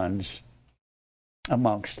 sons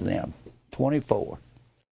amongst them. 24.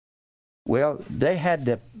 Well, they had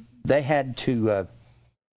to,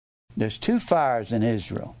 there's two fires in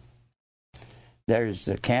Israel. There's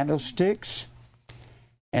the candlesticks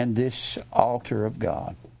and this altar of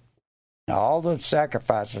God. Now, all the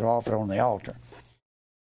sacrifices are offered on the altar.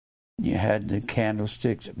 You had the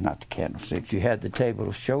candlesticks, not the candlesticks, you had the table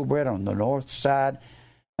of showbread on the north side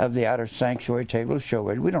of the outer sanctuary, table of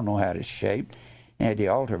showbread. We don't know how it's shaped. You had the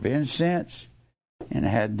altar of incense, and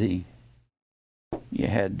you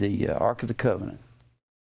had the Ark of the Covenant.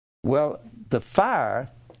 Well, the fire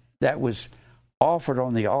that was offered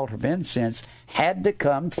on the altar of incense had to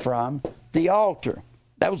come from the altar.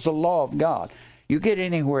 That was the law of God. You get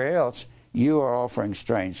anywhere else, you are offering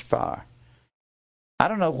strange fire. I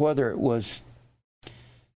don't know whether it was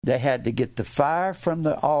they had to get the fire from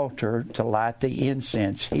the altar to light the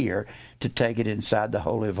incense here to take it inside the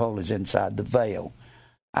Holy of Holies, inside the veil.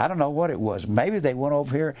 I don't know what it was. Maybe they went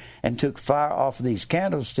over here and took fire off of these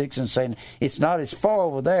candlesticks and saying it's not as far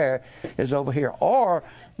over there as over here. Or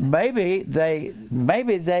maybe they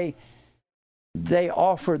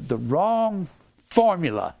offered the wrong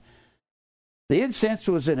formula. The incense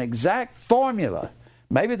was an exact formula.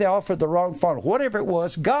 Maybe they offered the wrong formula. Whatever it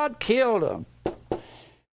was, God killed them.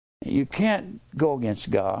 You can't go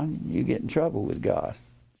against God. You get in trouble with God.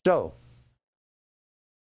 So,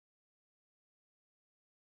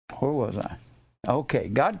 where was I? Okay,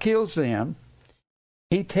 God kills them.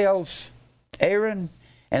 He tells Aaron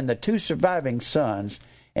and the two surviving sons,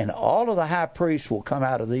 and all of the high priests will come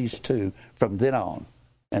out of these two from then on.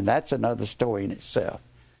 And that's another story in itself.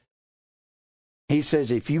 He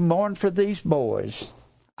says, if you mourn for these boys,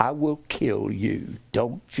 I will kill you.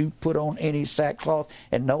 Don't you put on any sackcloth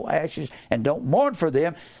and no ashes, and don't mourn for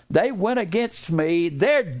them. They went against me.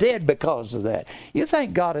 They're dead because of that. You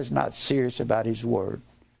think God is not serious about His word?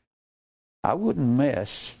 I wouldn't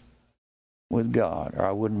mess with God, or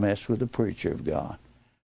I wouldn't mess with the preacher of God.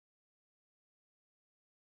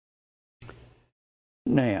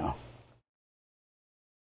 Now,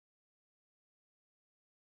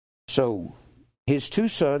 so his two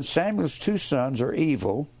sons, Samuel's two sons, are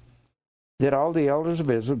evil. Then all the elders of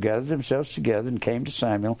Israel gathered themselves together and came to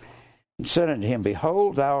Samuel and said unto him,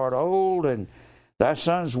 Behold, thou art old, and thy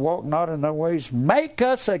sons walk not in thy ways. Make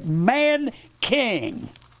us a man king.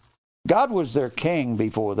 God was their king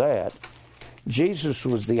before that. Jesus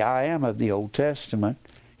was the I am of the Old Testament.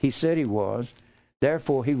 He said He was.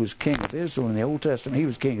 Therefore, He was king of Israel in the Old Testament. He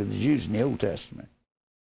was king of the Jews in the Old Testament.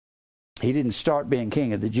 He didn't start being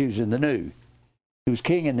king of the Jews in the New. He was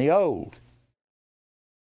king in the Old.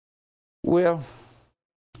 Well,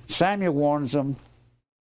 Samuel warns them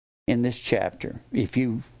in this chapter. If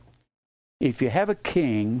you have a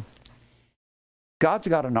king, God's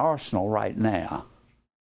got an arsenal right now.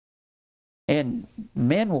 And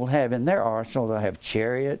men will have in their arsenal, they'll have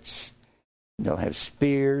chariots, they'll have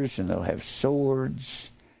spears, and they'll have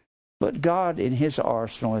swords. But God in His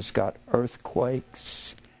arsenal has got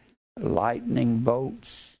earthquakes, lightning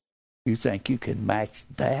bolts. You think you can match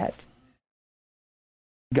that?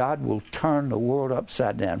 God will turn the world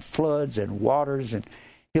upside down, floods and waters, and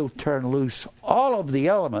He'll turn loose all of the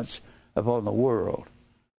elements upon the world.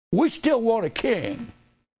 We still want a king.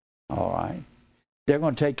 All right. They're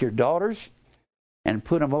going to take your daughters and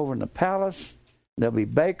put them over in the palace. There'll be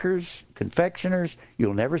bakers, confectioners.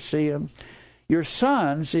 You'll never see them. Your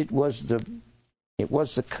sons, it was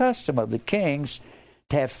the custom of the kings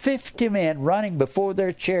to have 50 men running before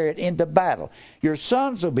their chariot into battle. Your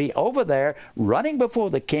sons will be over there running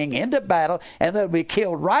before the king into battle, and they'll be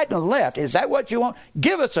killed right and left. Is that what you want?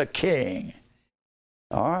 Give us a king.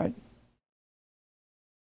 All right.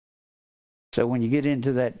 So when you get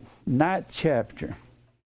into that 9th chapter,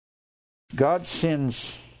 God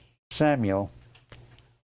sends Samuel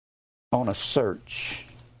on a search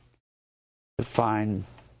to find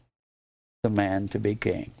the man to be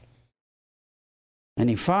king. And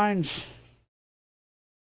he finds,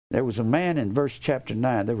 there was a man in verse chapter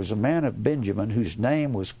 9, there was a man of Benjamin whose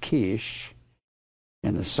name was Kish,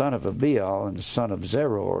 and the son of Abiel, and the son of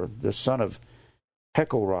Zeror, the son of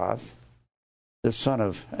Hechelroth, the son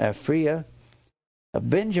of Aphriah, a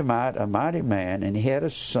Benjamite, a mighty man, and he had a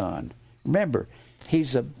son. Remember,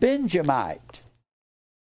 he's a Benjamite.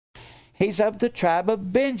 He's of the tribe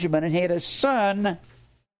of Benjamin, and he had a son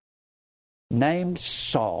named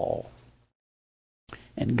Saul.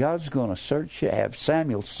 And God's going to have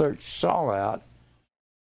Samuel search Saul out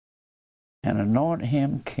and anoint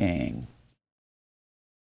him king.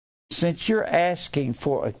 Since you're asking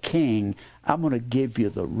for a king, I'm going to give you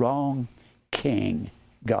the wrong king,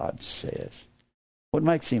 God says. What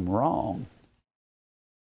makes him wrong?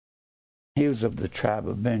 He was of the tribe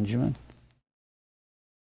of Benjamin.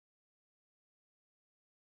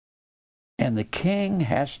 And the king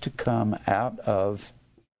has to come out of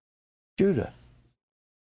Judah.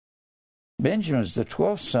 Benjamin is the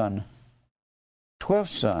 12th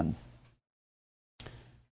son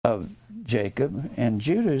of Jacob, and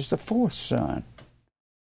Judah is the 4th son.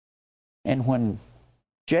 And when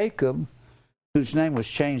Jacob, whose name was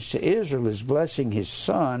changed to Israel, is blessing his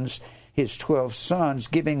sons, his 12 sons,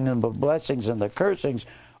 giving them the blessings and the cursings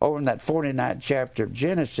over in that 49th chapter of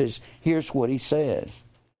Genesis, here's what he says.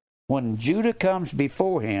 When Judah comes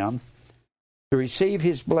before him to receive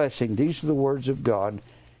his blessing, these are the words of God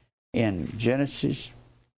in Genesis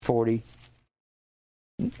 40,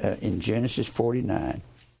 in Genesis 49.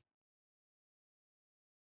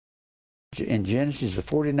 In Genesis, the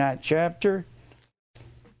 49th chapter,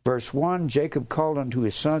 verse 1, Jacob called unto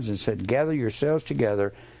his sons and said, Gather yourselves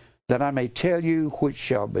together, that I may tell you which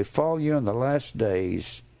shall befall you in the last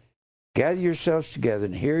days. Gather yourselves together,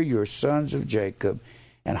 and hear your sons of Jacob,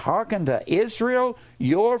 and hearken to Israel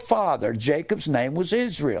your father. Jacob's name was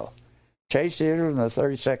Israel. Chase Israel in the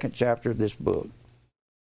 32nd chapter of this book.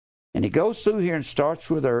 And he goes through here and starts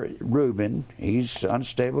with Reuben. He's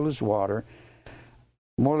unstable as water.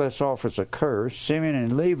 More or less offers a curse. Simeon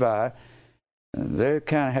and Levi, they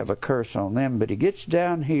kind of have a curse on them. But he gets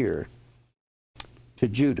down here to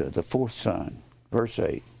Judah, the 4th son. Verse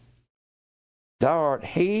 8. Thou art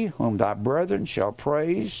he whom thy brethren shall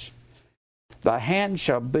praise. Thy hand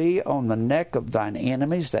shall be on the neck of thine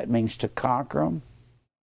enemies. That means to conquer them.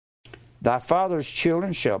 Thy father's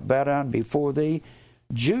children shall bow down before thee.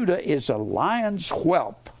 Judah is a lion's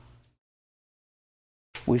whelp.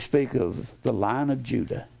 We speak of the Lion of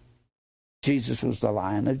Judah. Jesus was the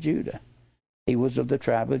Lion of Judah. He was of the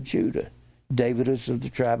tribe of Judah. David was of the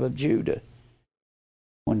tribe of Judah.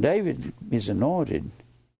 When David is anointed,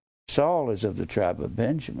 Saul is of the tribe of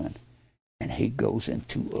Benjamin, and he goes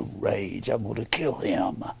into a rage. I'm going to kill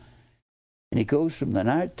him. And he goes from the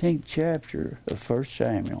 19th chapter of 1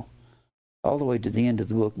 Samuel all the way to the end of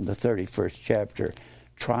the book in the 31st chapter,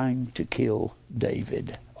 trying to kill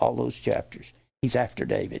David. All those chapters. He's after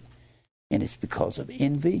David. And it's because of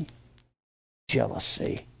envy,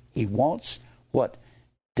 jealousy. He wants what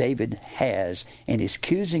David has, and he's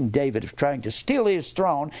accusing David of trying to steal his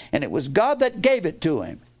throne, and it was God that gave it to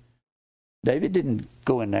him. David didn't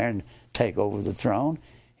go in there and take over the throne.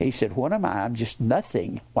 He said, what am I? I'm just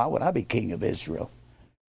nothing. Why would I be king of Israel?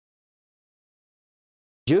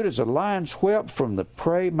 Judah's a lion's whelp from the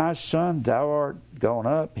prey, my son, thou art gone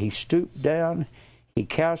up. He stooped down, he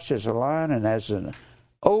couched as a lion, and as an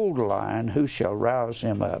old lion, who shall rouse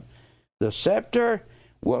him up? The scepter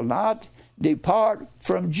will not depart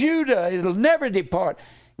from Judah. It'll never depart.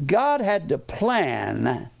 God had to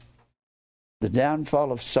plan the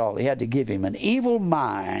downfall of Saul. He had to give him an evil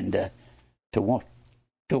mind to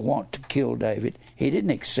want to kill David. He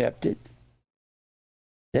didn't accept it.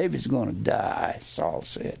 David's going to die, Saul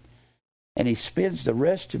said. And he spends the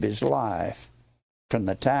rest of his life, from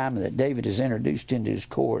the time that David is introduced into his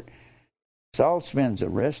court, Saul spends the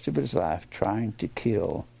rest of his life trying to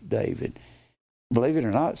kill David. Believe it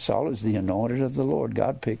or not, Saul is the anointed of the Lord.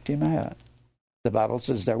 God picked him out. The Bible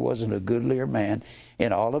says there wasn't a goodlier man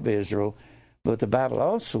in all of Israel, but the Bible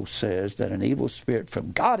also says that an evil spirit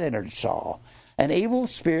from God entered Saul. An evil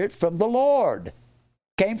spirit from the Lord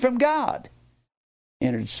came from God,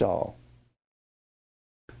 entered Saul.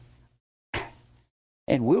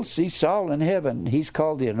 And we'll see Saul in heaven. He's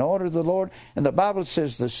called the anointed of the Lord. And the Bible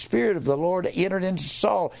says the Spirit of the Lord entered into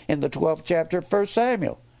Saul in the 12th chapter of 1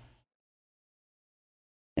 Samuel.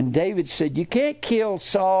 And David said, you can't kill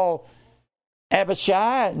Saul,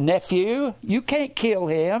 Abishai, nephew. You can't kill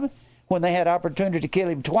him. When they had opportunity to kill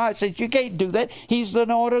him twice, said, you can't do that. He's the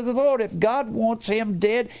anointed of the Lord. If God wants him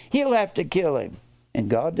dead, he'll have to kill him. And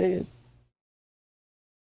God did.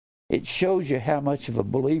 It shows you how much of a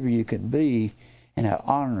believer you can be, and how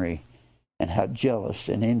ornery and how jealous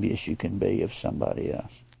and envious you can be of somebody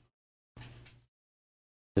else.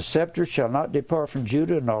 The scepter shall not depart from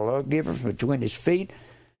Judah, nor lawgiver from between his feet,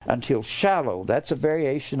 until Shiloh. That's a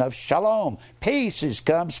variation of Shalom. Peace is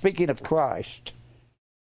come, speaking of Christ.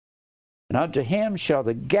 And unto him shall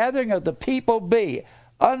the gathering of the people be,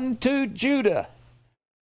 unto Judah.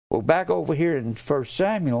 Well, back over here in 1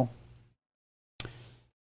 Samuel,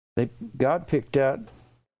 God picked out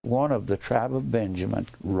one of the tribe of Benjamin.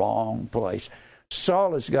 Wrong place.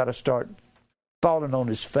 Saul has got to start falling on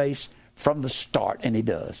his face from the start, and he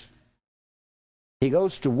does. He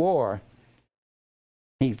goes to war.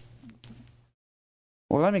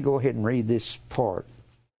 Well, let me go ahead and read this part.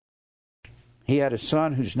 He had a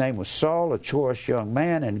son whose name was Saul, a choice young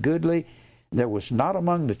man and goodly. There was not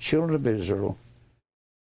among the children of Israel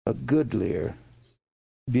a goodlier,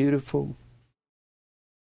 beautiful,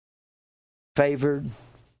 favored,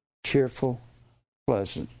 cheerful,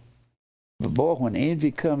 pleasant. But boy, when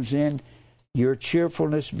envy comes in, your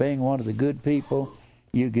cheerfulness being one of the good people,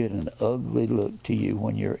 you get an ugly look to you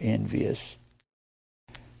when you're envious.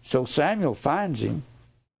 So Samuel finds him,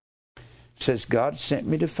 says, God sent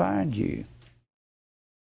me to find you.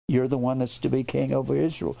 You're the one that's to be king over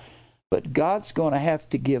Israel. But God's going to have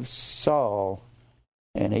to give Saul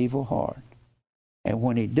an evil heart. And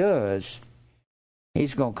when he does,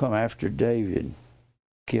 he's going to come after David,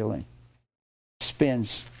 kill him.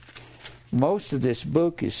 Spends most of this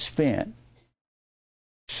book is spent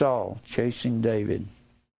Saul chasing David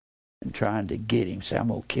and trying to get him. Say, I'm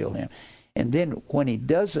going to kill him. And then when he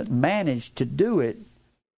doesn't manage to do it,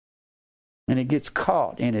 and he gets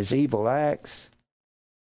caught in his evil acts,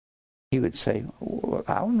 he would say, well,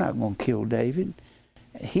 I'm not going to kill David.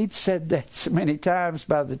 He'd said that so many times.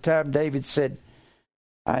 By the time David said,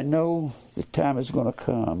 I know the time is going to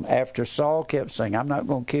come. After Saul kept saying, I'm not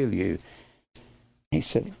going to kill you, he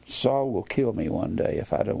said, Saul will kill me one day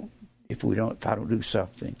if I don't do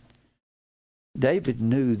something. David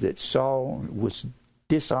knew that Saul was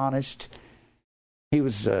dishonest. He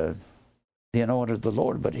was the anointed of the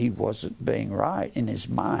Lord, but he wasn't being right in his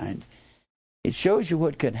mind. It shows you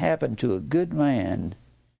what can happen to a good man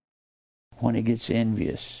when he gets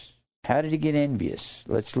envious. How did he get envious?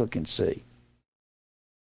 Let's look and see.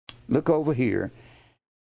 Look over here.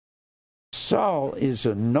 Saul is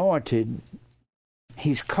anointed.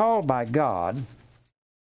 He's called by God.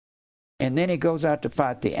 And then he goes out to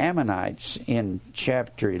fight the Ammonites in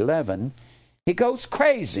chapter 11. He goes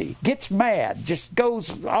crazy, gets mad, just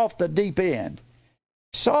goes off the deep end.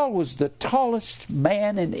 Saul was the tallest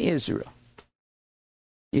man in Israel.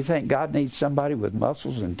 You think God needs somebody with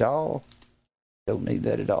muscles and tall? Don't need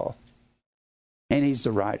that at all. And he's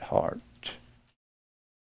the right heart.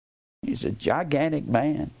 He's a gigantic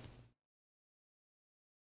man.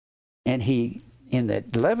 And he, in that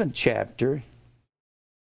 11th chapter,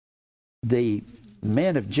 the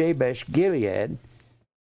men of Jabesh Gilead,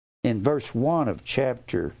 in verse 1 of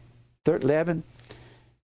chapter 11,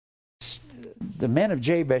 the men of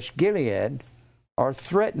Jabesh Gilead are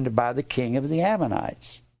threatened by the king of the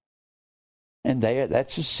Ammonites. And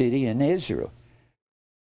that's a city in Israel.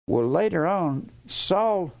 Well, later on,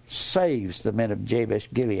 Saul saves the men of Jabesh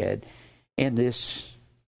Gilead in this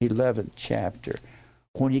 11th chapter.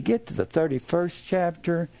 When you get to the 31st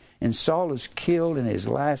chapter, and Saul is killed in his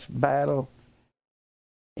last battle,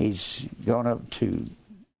 he's gone up to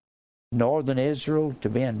northern Israel to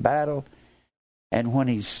be in battle. And when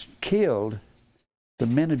he's killed, the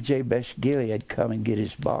men of Jabesh Gilead come and get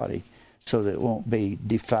his body so that it won't be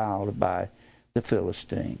defiled by the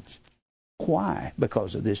Philistines. Why?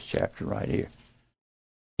 Because of this chapter right here.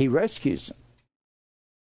 He rescues them.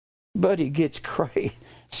 But he gets crazy.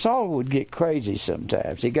 Saul would get crazy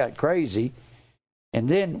sometimes. He got crazy. And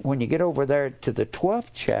then when you get over there to the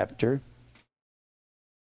 12th chapter,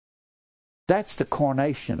 that's the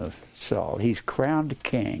coronation of Saul. He's crowned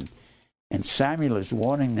king. And Samuel is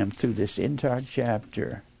warning them through this entire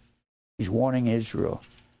chapter. He's warning Israel,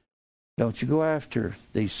 don't you go after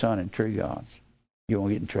these sun and tree gods. You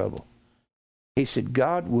won't get in trouble. He said,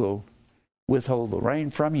 God will withhold the rain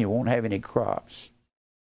from you. You won't have any crops.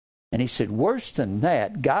 And he said, worse than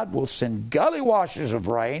that, God will send gully washes of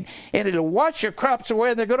rain, and it'll wash your crops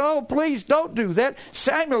away. And they're going, oh, please don't do that.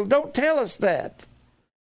 Samuel, don't tell us that.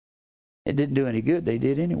 It didn't do any good. They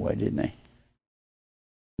did anyway, didn't they?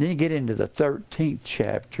 Then you get into the 13th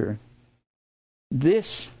chapter.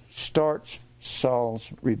 This starts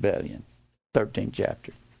Saul's rebellion. 13th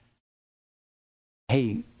chapter.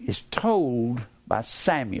 He is told by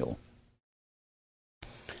Samuel,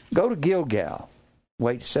 go to Gilgal.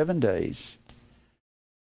 Wait 7 days.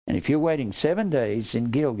 And if you're waiting 7 days in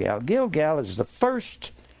Gilgal, Gilgal is the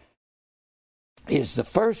first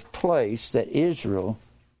place that Israel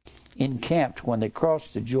encamped when they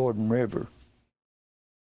crossed the Jordan River.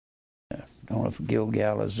 I don't know if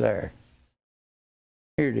Gilgal is there.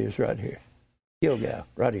 Here it is right here. Gilgal,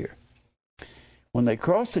 right here. When they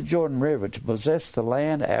crossed the Jordan River to possess the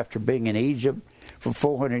land after being in Egypt for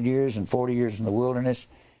 400 years and 40 years in the wilderness,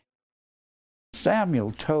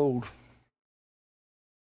 Samuel told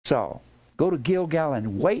Saul, go to Gilgal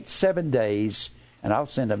and wait 7 days, and I'll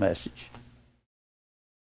send a message.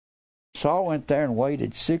 Saul went there and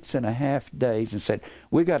waited 6.5 days and said,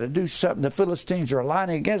 we got to do something. The Philistines are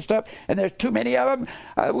aligning against us, and there's too many of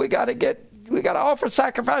them. We got to offer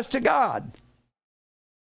sacrifice to God.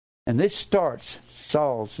 And this starts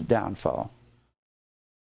Saul's downfall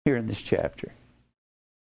here in this chapter.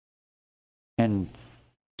 And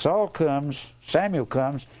Samuel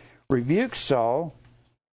comes, rebukes Saul,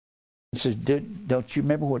 and says, don't you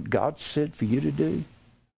remember what God said for you to do?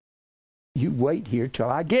 You wait here till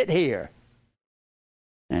I get here.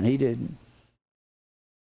 And he didn't.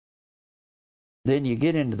 Then you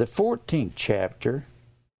get into the 14th chapter.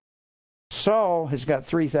 Saul has got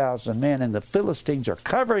 3,000 men, and the Philistines are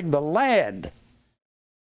covering the land.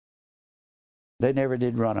 They never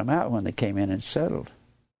did run them out when they came in and settled.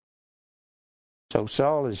 So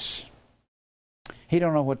Saul he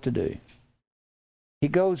don't know what to do. He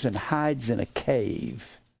goes and hides in a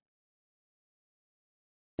cave.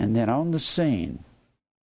 And then on the scene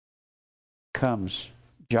comes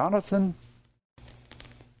Jonathan,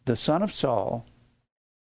 the son of Saul,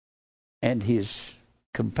 and his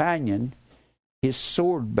companion, his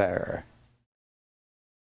sword bearer.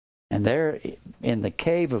 And they're in the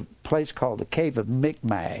cave, a place called the Cave of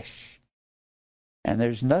Michmash. And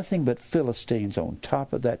there's nothing but Philistines on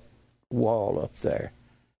top of that wall up there.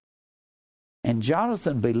 And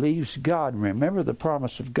Jonathan believes God. And remember, the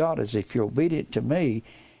promise of God is if you're obedient to me,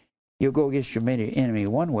 you'll go against your enemy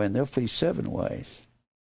one way and they'll flee 7 ways.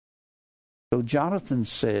 So Jonathan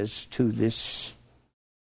says to this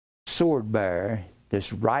sword bearer,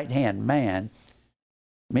 this right-hand man,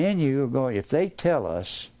 me and you are going, if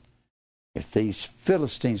these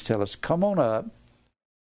Philistines tell us, come on up,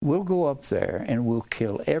 we'll go up there and we'll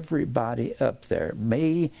kill everybody up there,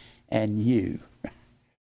 me and you.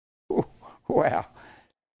 Wow.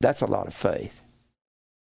 That's a lot of faith.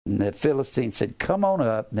 And the Philistines said, come on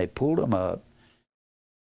up. And they pulled him up.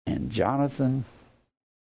 And Jonathan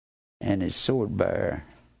and his sword bearer,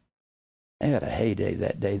 they had a heyday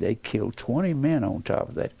that day. They killed 20 men on top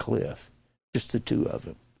of that cliff. Just the two of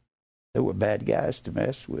them. They were bad guys to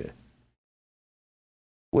mess with.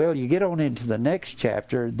 Well, you get on into the next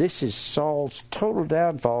chapter. This is Saul's total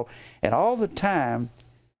downfall. And all the time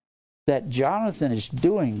that Jonathan is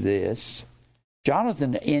doing this,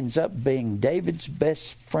 Jonathan ends up being David's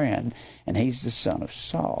best friend, and he's the son of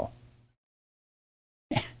Saul.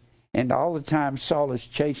 And all the time Saul is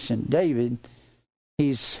chasing David,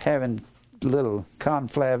 he's having little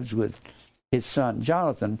conflabs with his son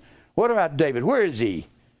Jonathan. What about David? Where is he?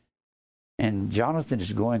 And Jonathan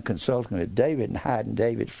is going consulting with David and hiding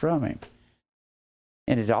David from him.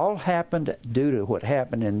 And it all happened due to what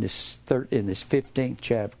happened in this 15th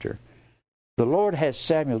chapter. The Lord has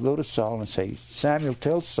Samuel go to Saul and say, Samuel,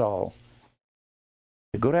 tell Saul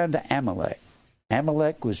to go down to Amalek.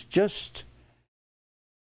 Amalek was just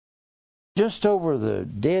over the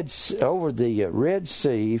Red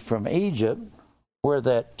Sea from Egypt, where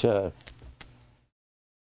that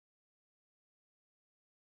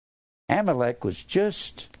Amalek was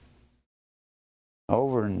just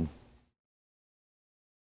over in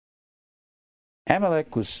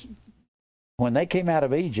Amalek was, when they came out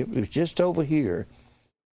of Egypt, it was just over here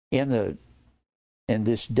in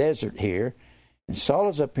this desert here. And Saul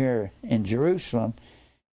is up here in Jerusalem,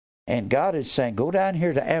 and God is saying, go down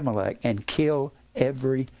here to Amalek and kill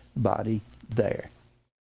everybody there.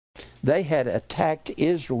 They had attacked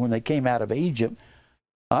Israel when they came out of Egypt,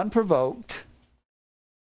 unprovoked.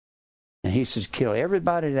 And he says, kill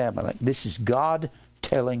everybody at Amalek. This is God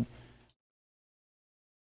telling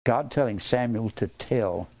Samuel to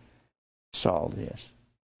tell Saul this.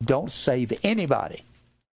 Don't save anybody.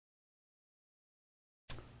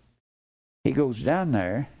 He goes down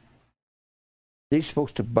there. He's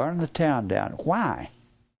supposed to burn the town down. Why?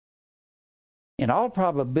 In all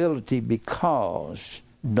probability, because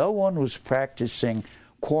no one was practicing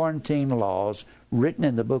quarantine laws written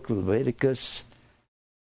in the book of Leviticus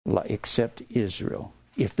except Israel.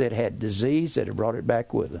 If they'd had disease, they'd have brought it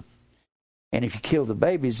back with them. And if you kill the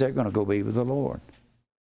babies, they're going to go be with the Lord.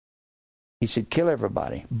 He said, kill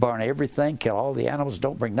everybody. Burn everything. Kill all the animals.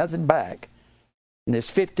 Don't bring nothing back. In this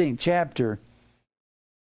 15th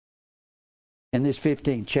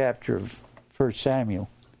chapter of 1 Samuel,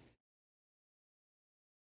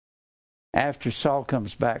 after Saul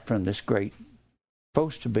comes back from this great,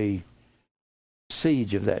 supposed to be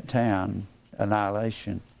siege of that town,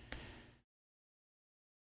 annihilation,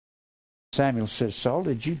 Samuel says, Saul,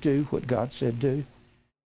 did you do what God said do?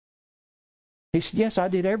 He said, yes, I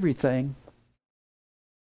did everything.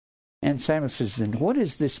 And Samuel says, then what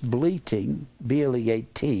is this bleating,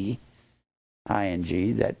 B-L-E-A-T-I-N-G,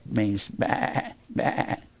 that means bah,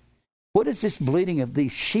 bah. What is this bleating of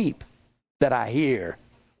these sheep that I hear?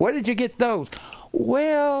 Where did you get those?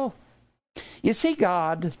 Well, you see,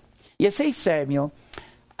 Samuel,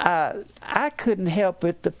 I couldn't help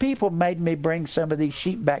it. The people made me bring some of these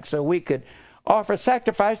sheep back so we could offer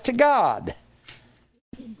sacrifice to God.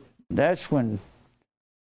 That's when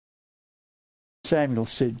Samuel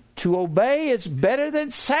said, to obey is better than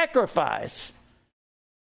sacrifice.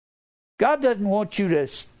 God doesn't want you to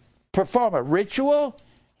perform a ritual.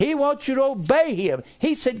 He wants you to obey him.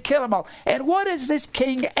 He said, kill them all. And what is this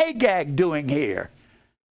King Agag doing here?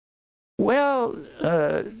 Well,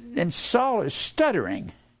 and Saul is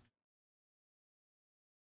stuttering.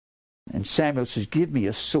 And Samuel says, give me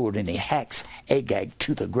a sword. And he hacks Agag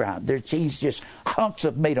to the ground. He's just hunks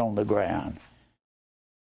of meat on the ground.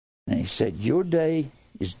 And he said, your day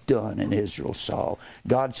is done in Israel, Saul.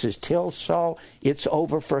 God says, tell Saul it's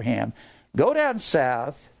over for him. Go down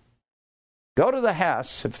south. Go to the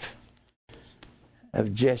house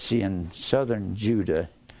of Jesse in southern Judah.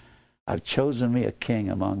 I've chosen me a king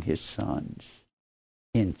among his sons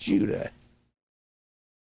in Judah.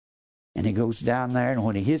 And he goes down there, and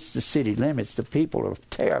when he hits the city limits, the people are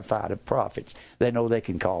terrified of prophets. They know they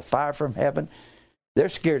can call fire from heaven. They're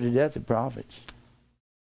scared to death of prophets.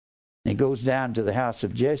 And he goes down to the house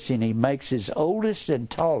of Jesse, and he makes his oldest and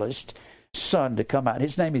tallest son to come out.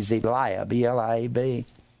 His name is Eliab, B-L-I-A-B.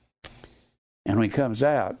 And when he comes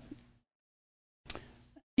out,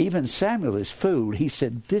 even Samuel is fooled. He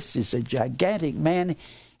said, this is a gigantic man.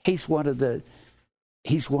 He's one of the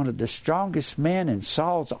strongest men in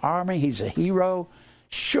Saul's army. He's a hero.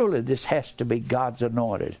 Surely this has to be God's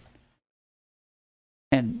anointed.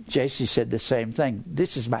 And Jesse said the same thing.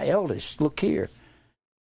 This is my eldest. Look here.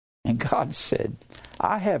 And God said,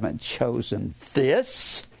 I haven't chosen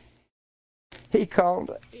this. He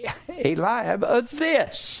called Eliab a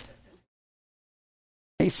this.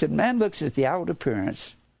 He said, man looks at the outward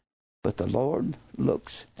appearance, but the Lord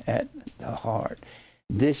looks at the heart.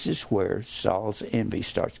 This is where Saul's envy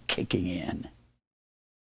starts kicking in.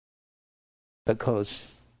 Because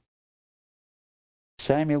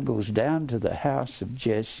Samuel goes down to the house of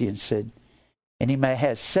Jesse and said, and he may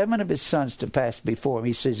have 7 of his sons to pass before him.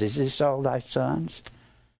 He says, is this all thy sons?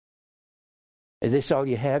 Is this all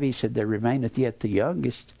you have? He said, there remaineth yet the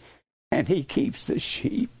youngest, and he keeps the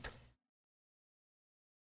sheep.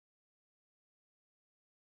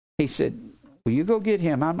 He said, will you go get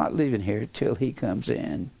him? I'm not leaving here till he comes in.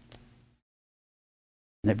 And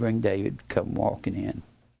they bring David, come walking in,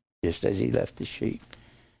 just as he left the sheep.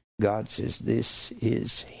 God says, this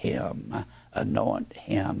is him. Anoint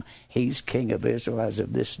him. He's king of Israel as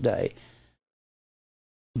of this day.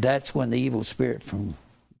 That's when the evil spirit from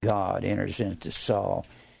God enters into Saul.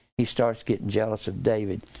 He starts getting jealous of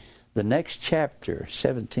David. The next chapter,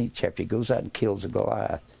 17th chapter, he goes out and kills a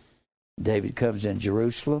Goliath. David comes in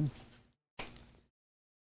Jerusalem.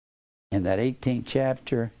 In that 18th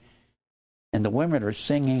chapter, and the women are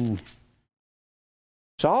singing,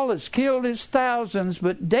 Saul has killed his thousands,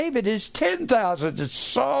 but David his 10,000. And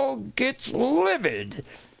Saul gets livid.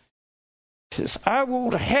 He says, I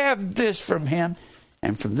won't have this from him.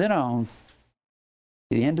 And from then on,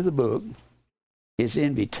 at the end of the book, his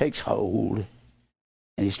envy takes hold.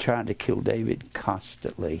 And he's trying to kill David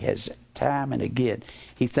constantly. Has time and again.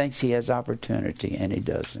 He thinks he has opportunity, and he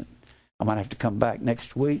doesn't. I might have to come back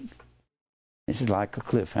next week. This is like a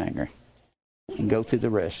cliffhanger. And go through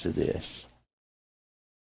the rest of this.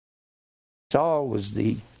 Saul was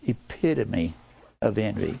the epitome of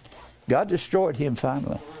envy. God destroyed him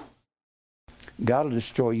finally. God will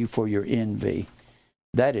destroy you for your envy.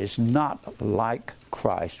 That is not like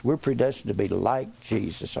Christ. We're predestined to be like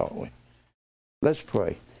Jesus, aren't we? Let's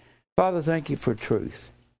pray. Father, thank you for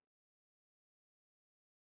truth.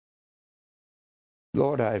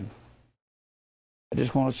 Lord, I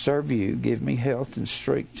just want to serve you. Give me health and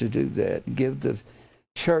strength to do that. Give the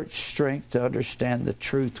church strength to understand the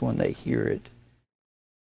truth when they hear it.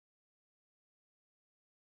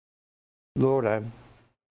 Lord, I'm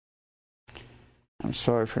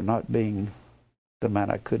sorry for not being the man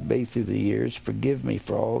I could be through the years. Forgive me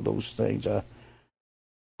for all those things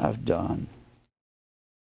I've done.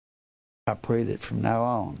 I pray that from now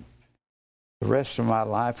on, the rest of my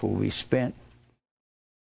life will be spent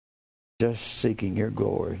just seeking your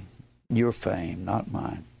glory, your fame, not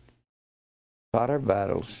mine. Fight our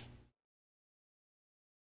battles.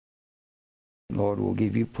 Lord, we'll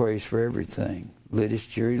give you praise for everything. Lead us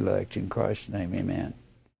to your elect. In Christ's name, amen.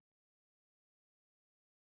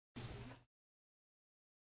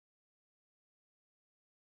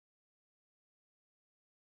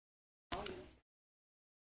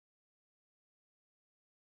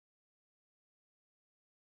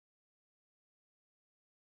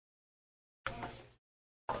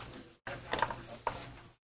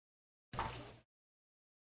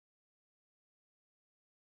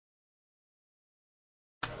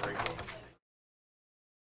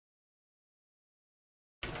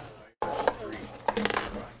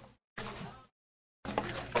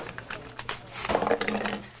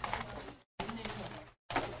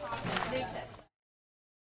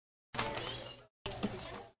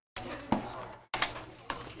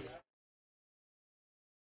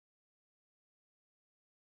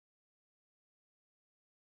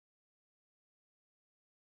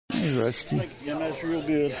 Hey, Rusty. Yeah, that's real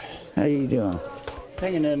good. How you doing?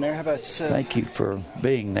 Hanging in there. How about yourself? Thank you for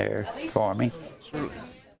being there for me.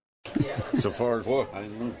 So far as what? I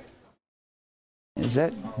didn't know. Is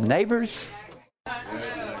that neighbors?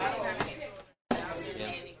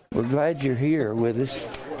 We're glad you're here with us.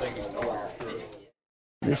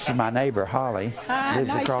 This is my neighbor, Holly. Hi, lives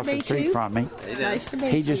nice across to the meet street you. from me. Nice to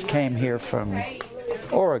meet He you. just came here from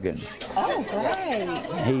Oregon. Oh,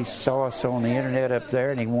 great. He saw us on the internet up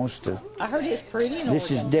there, and he wants to. I heard it's pretty in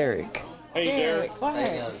This is Oregon. Derek. Hey, Derek.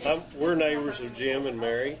 Wow. We're neighbors of Jim and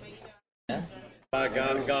Mary. By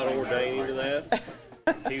God, God ordained into that.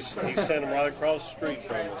 He sent them right across the street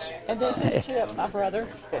from us. And this is Chip, my brother.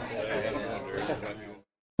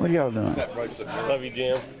 What are y'all doing? Love you,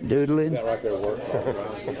 Jim. Doodling? Right there work.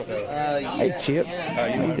 Hey, Chip. How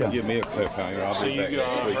You you don't have to doing? give me a cliffhanger. I'll be back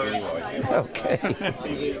next week anyway. Okay.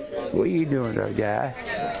 What are you doing there, guy?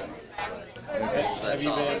 Have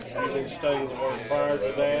you been studying the word prior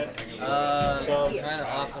to that? Some. Kind of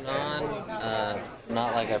off and on.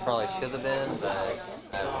 Not like I probably should have been, but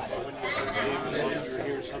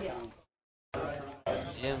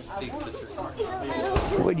Jim speaks the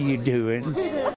truth. What are you doing?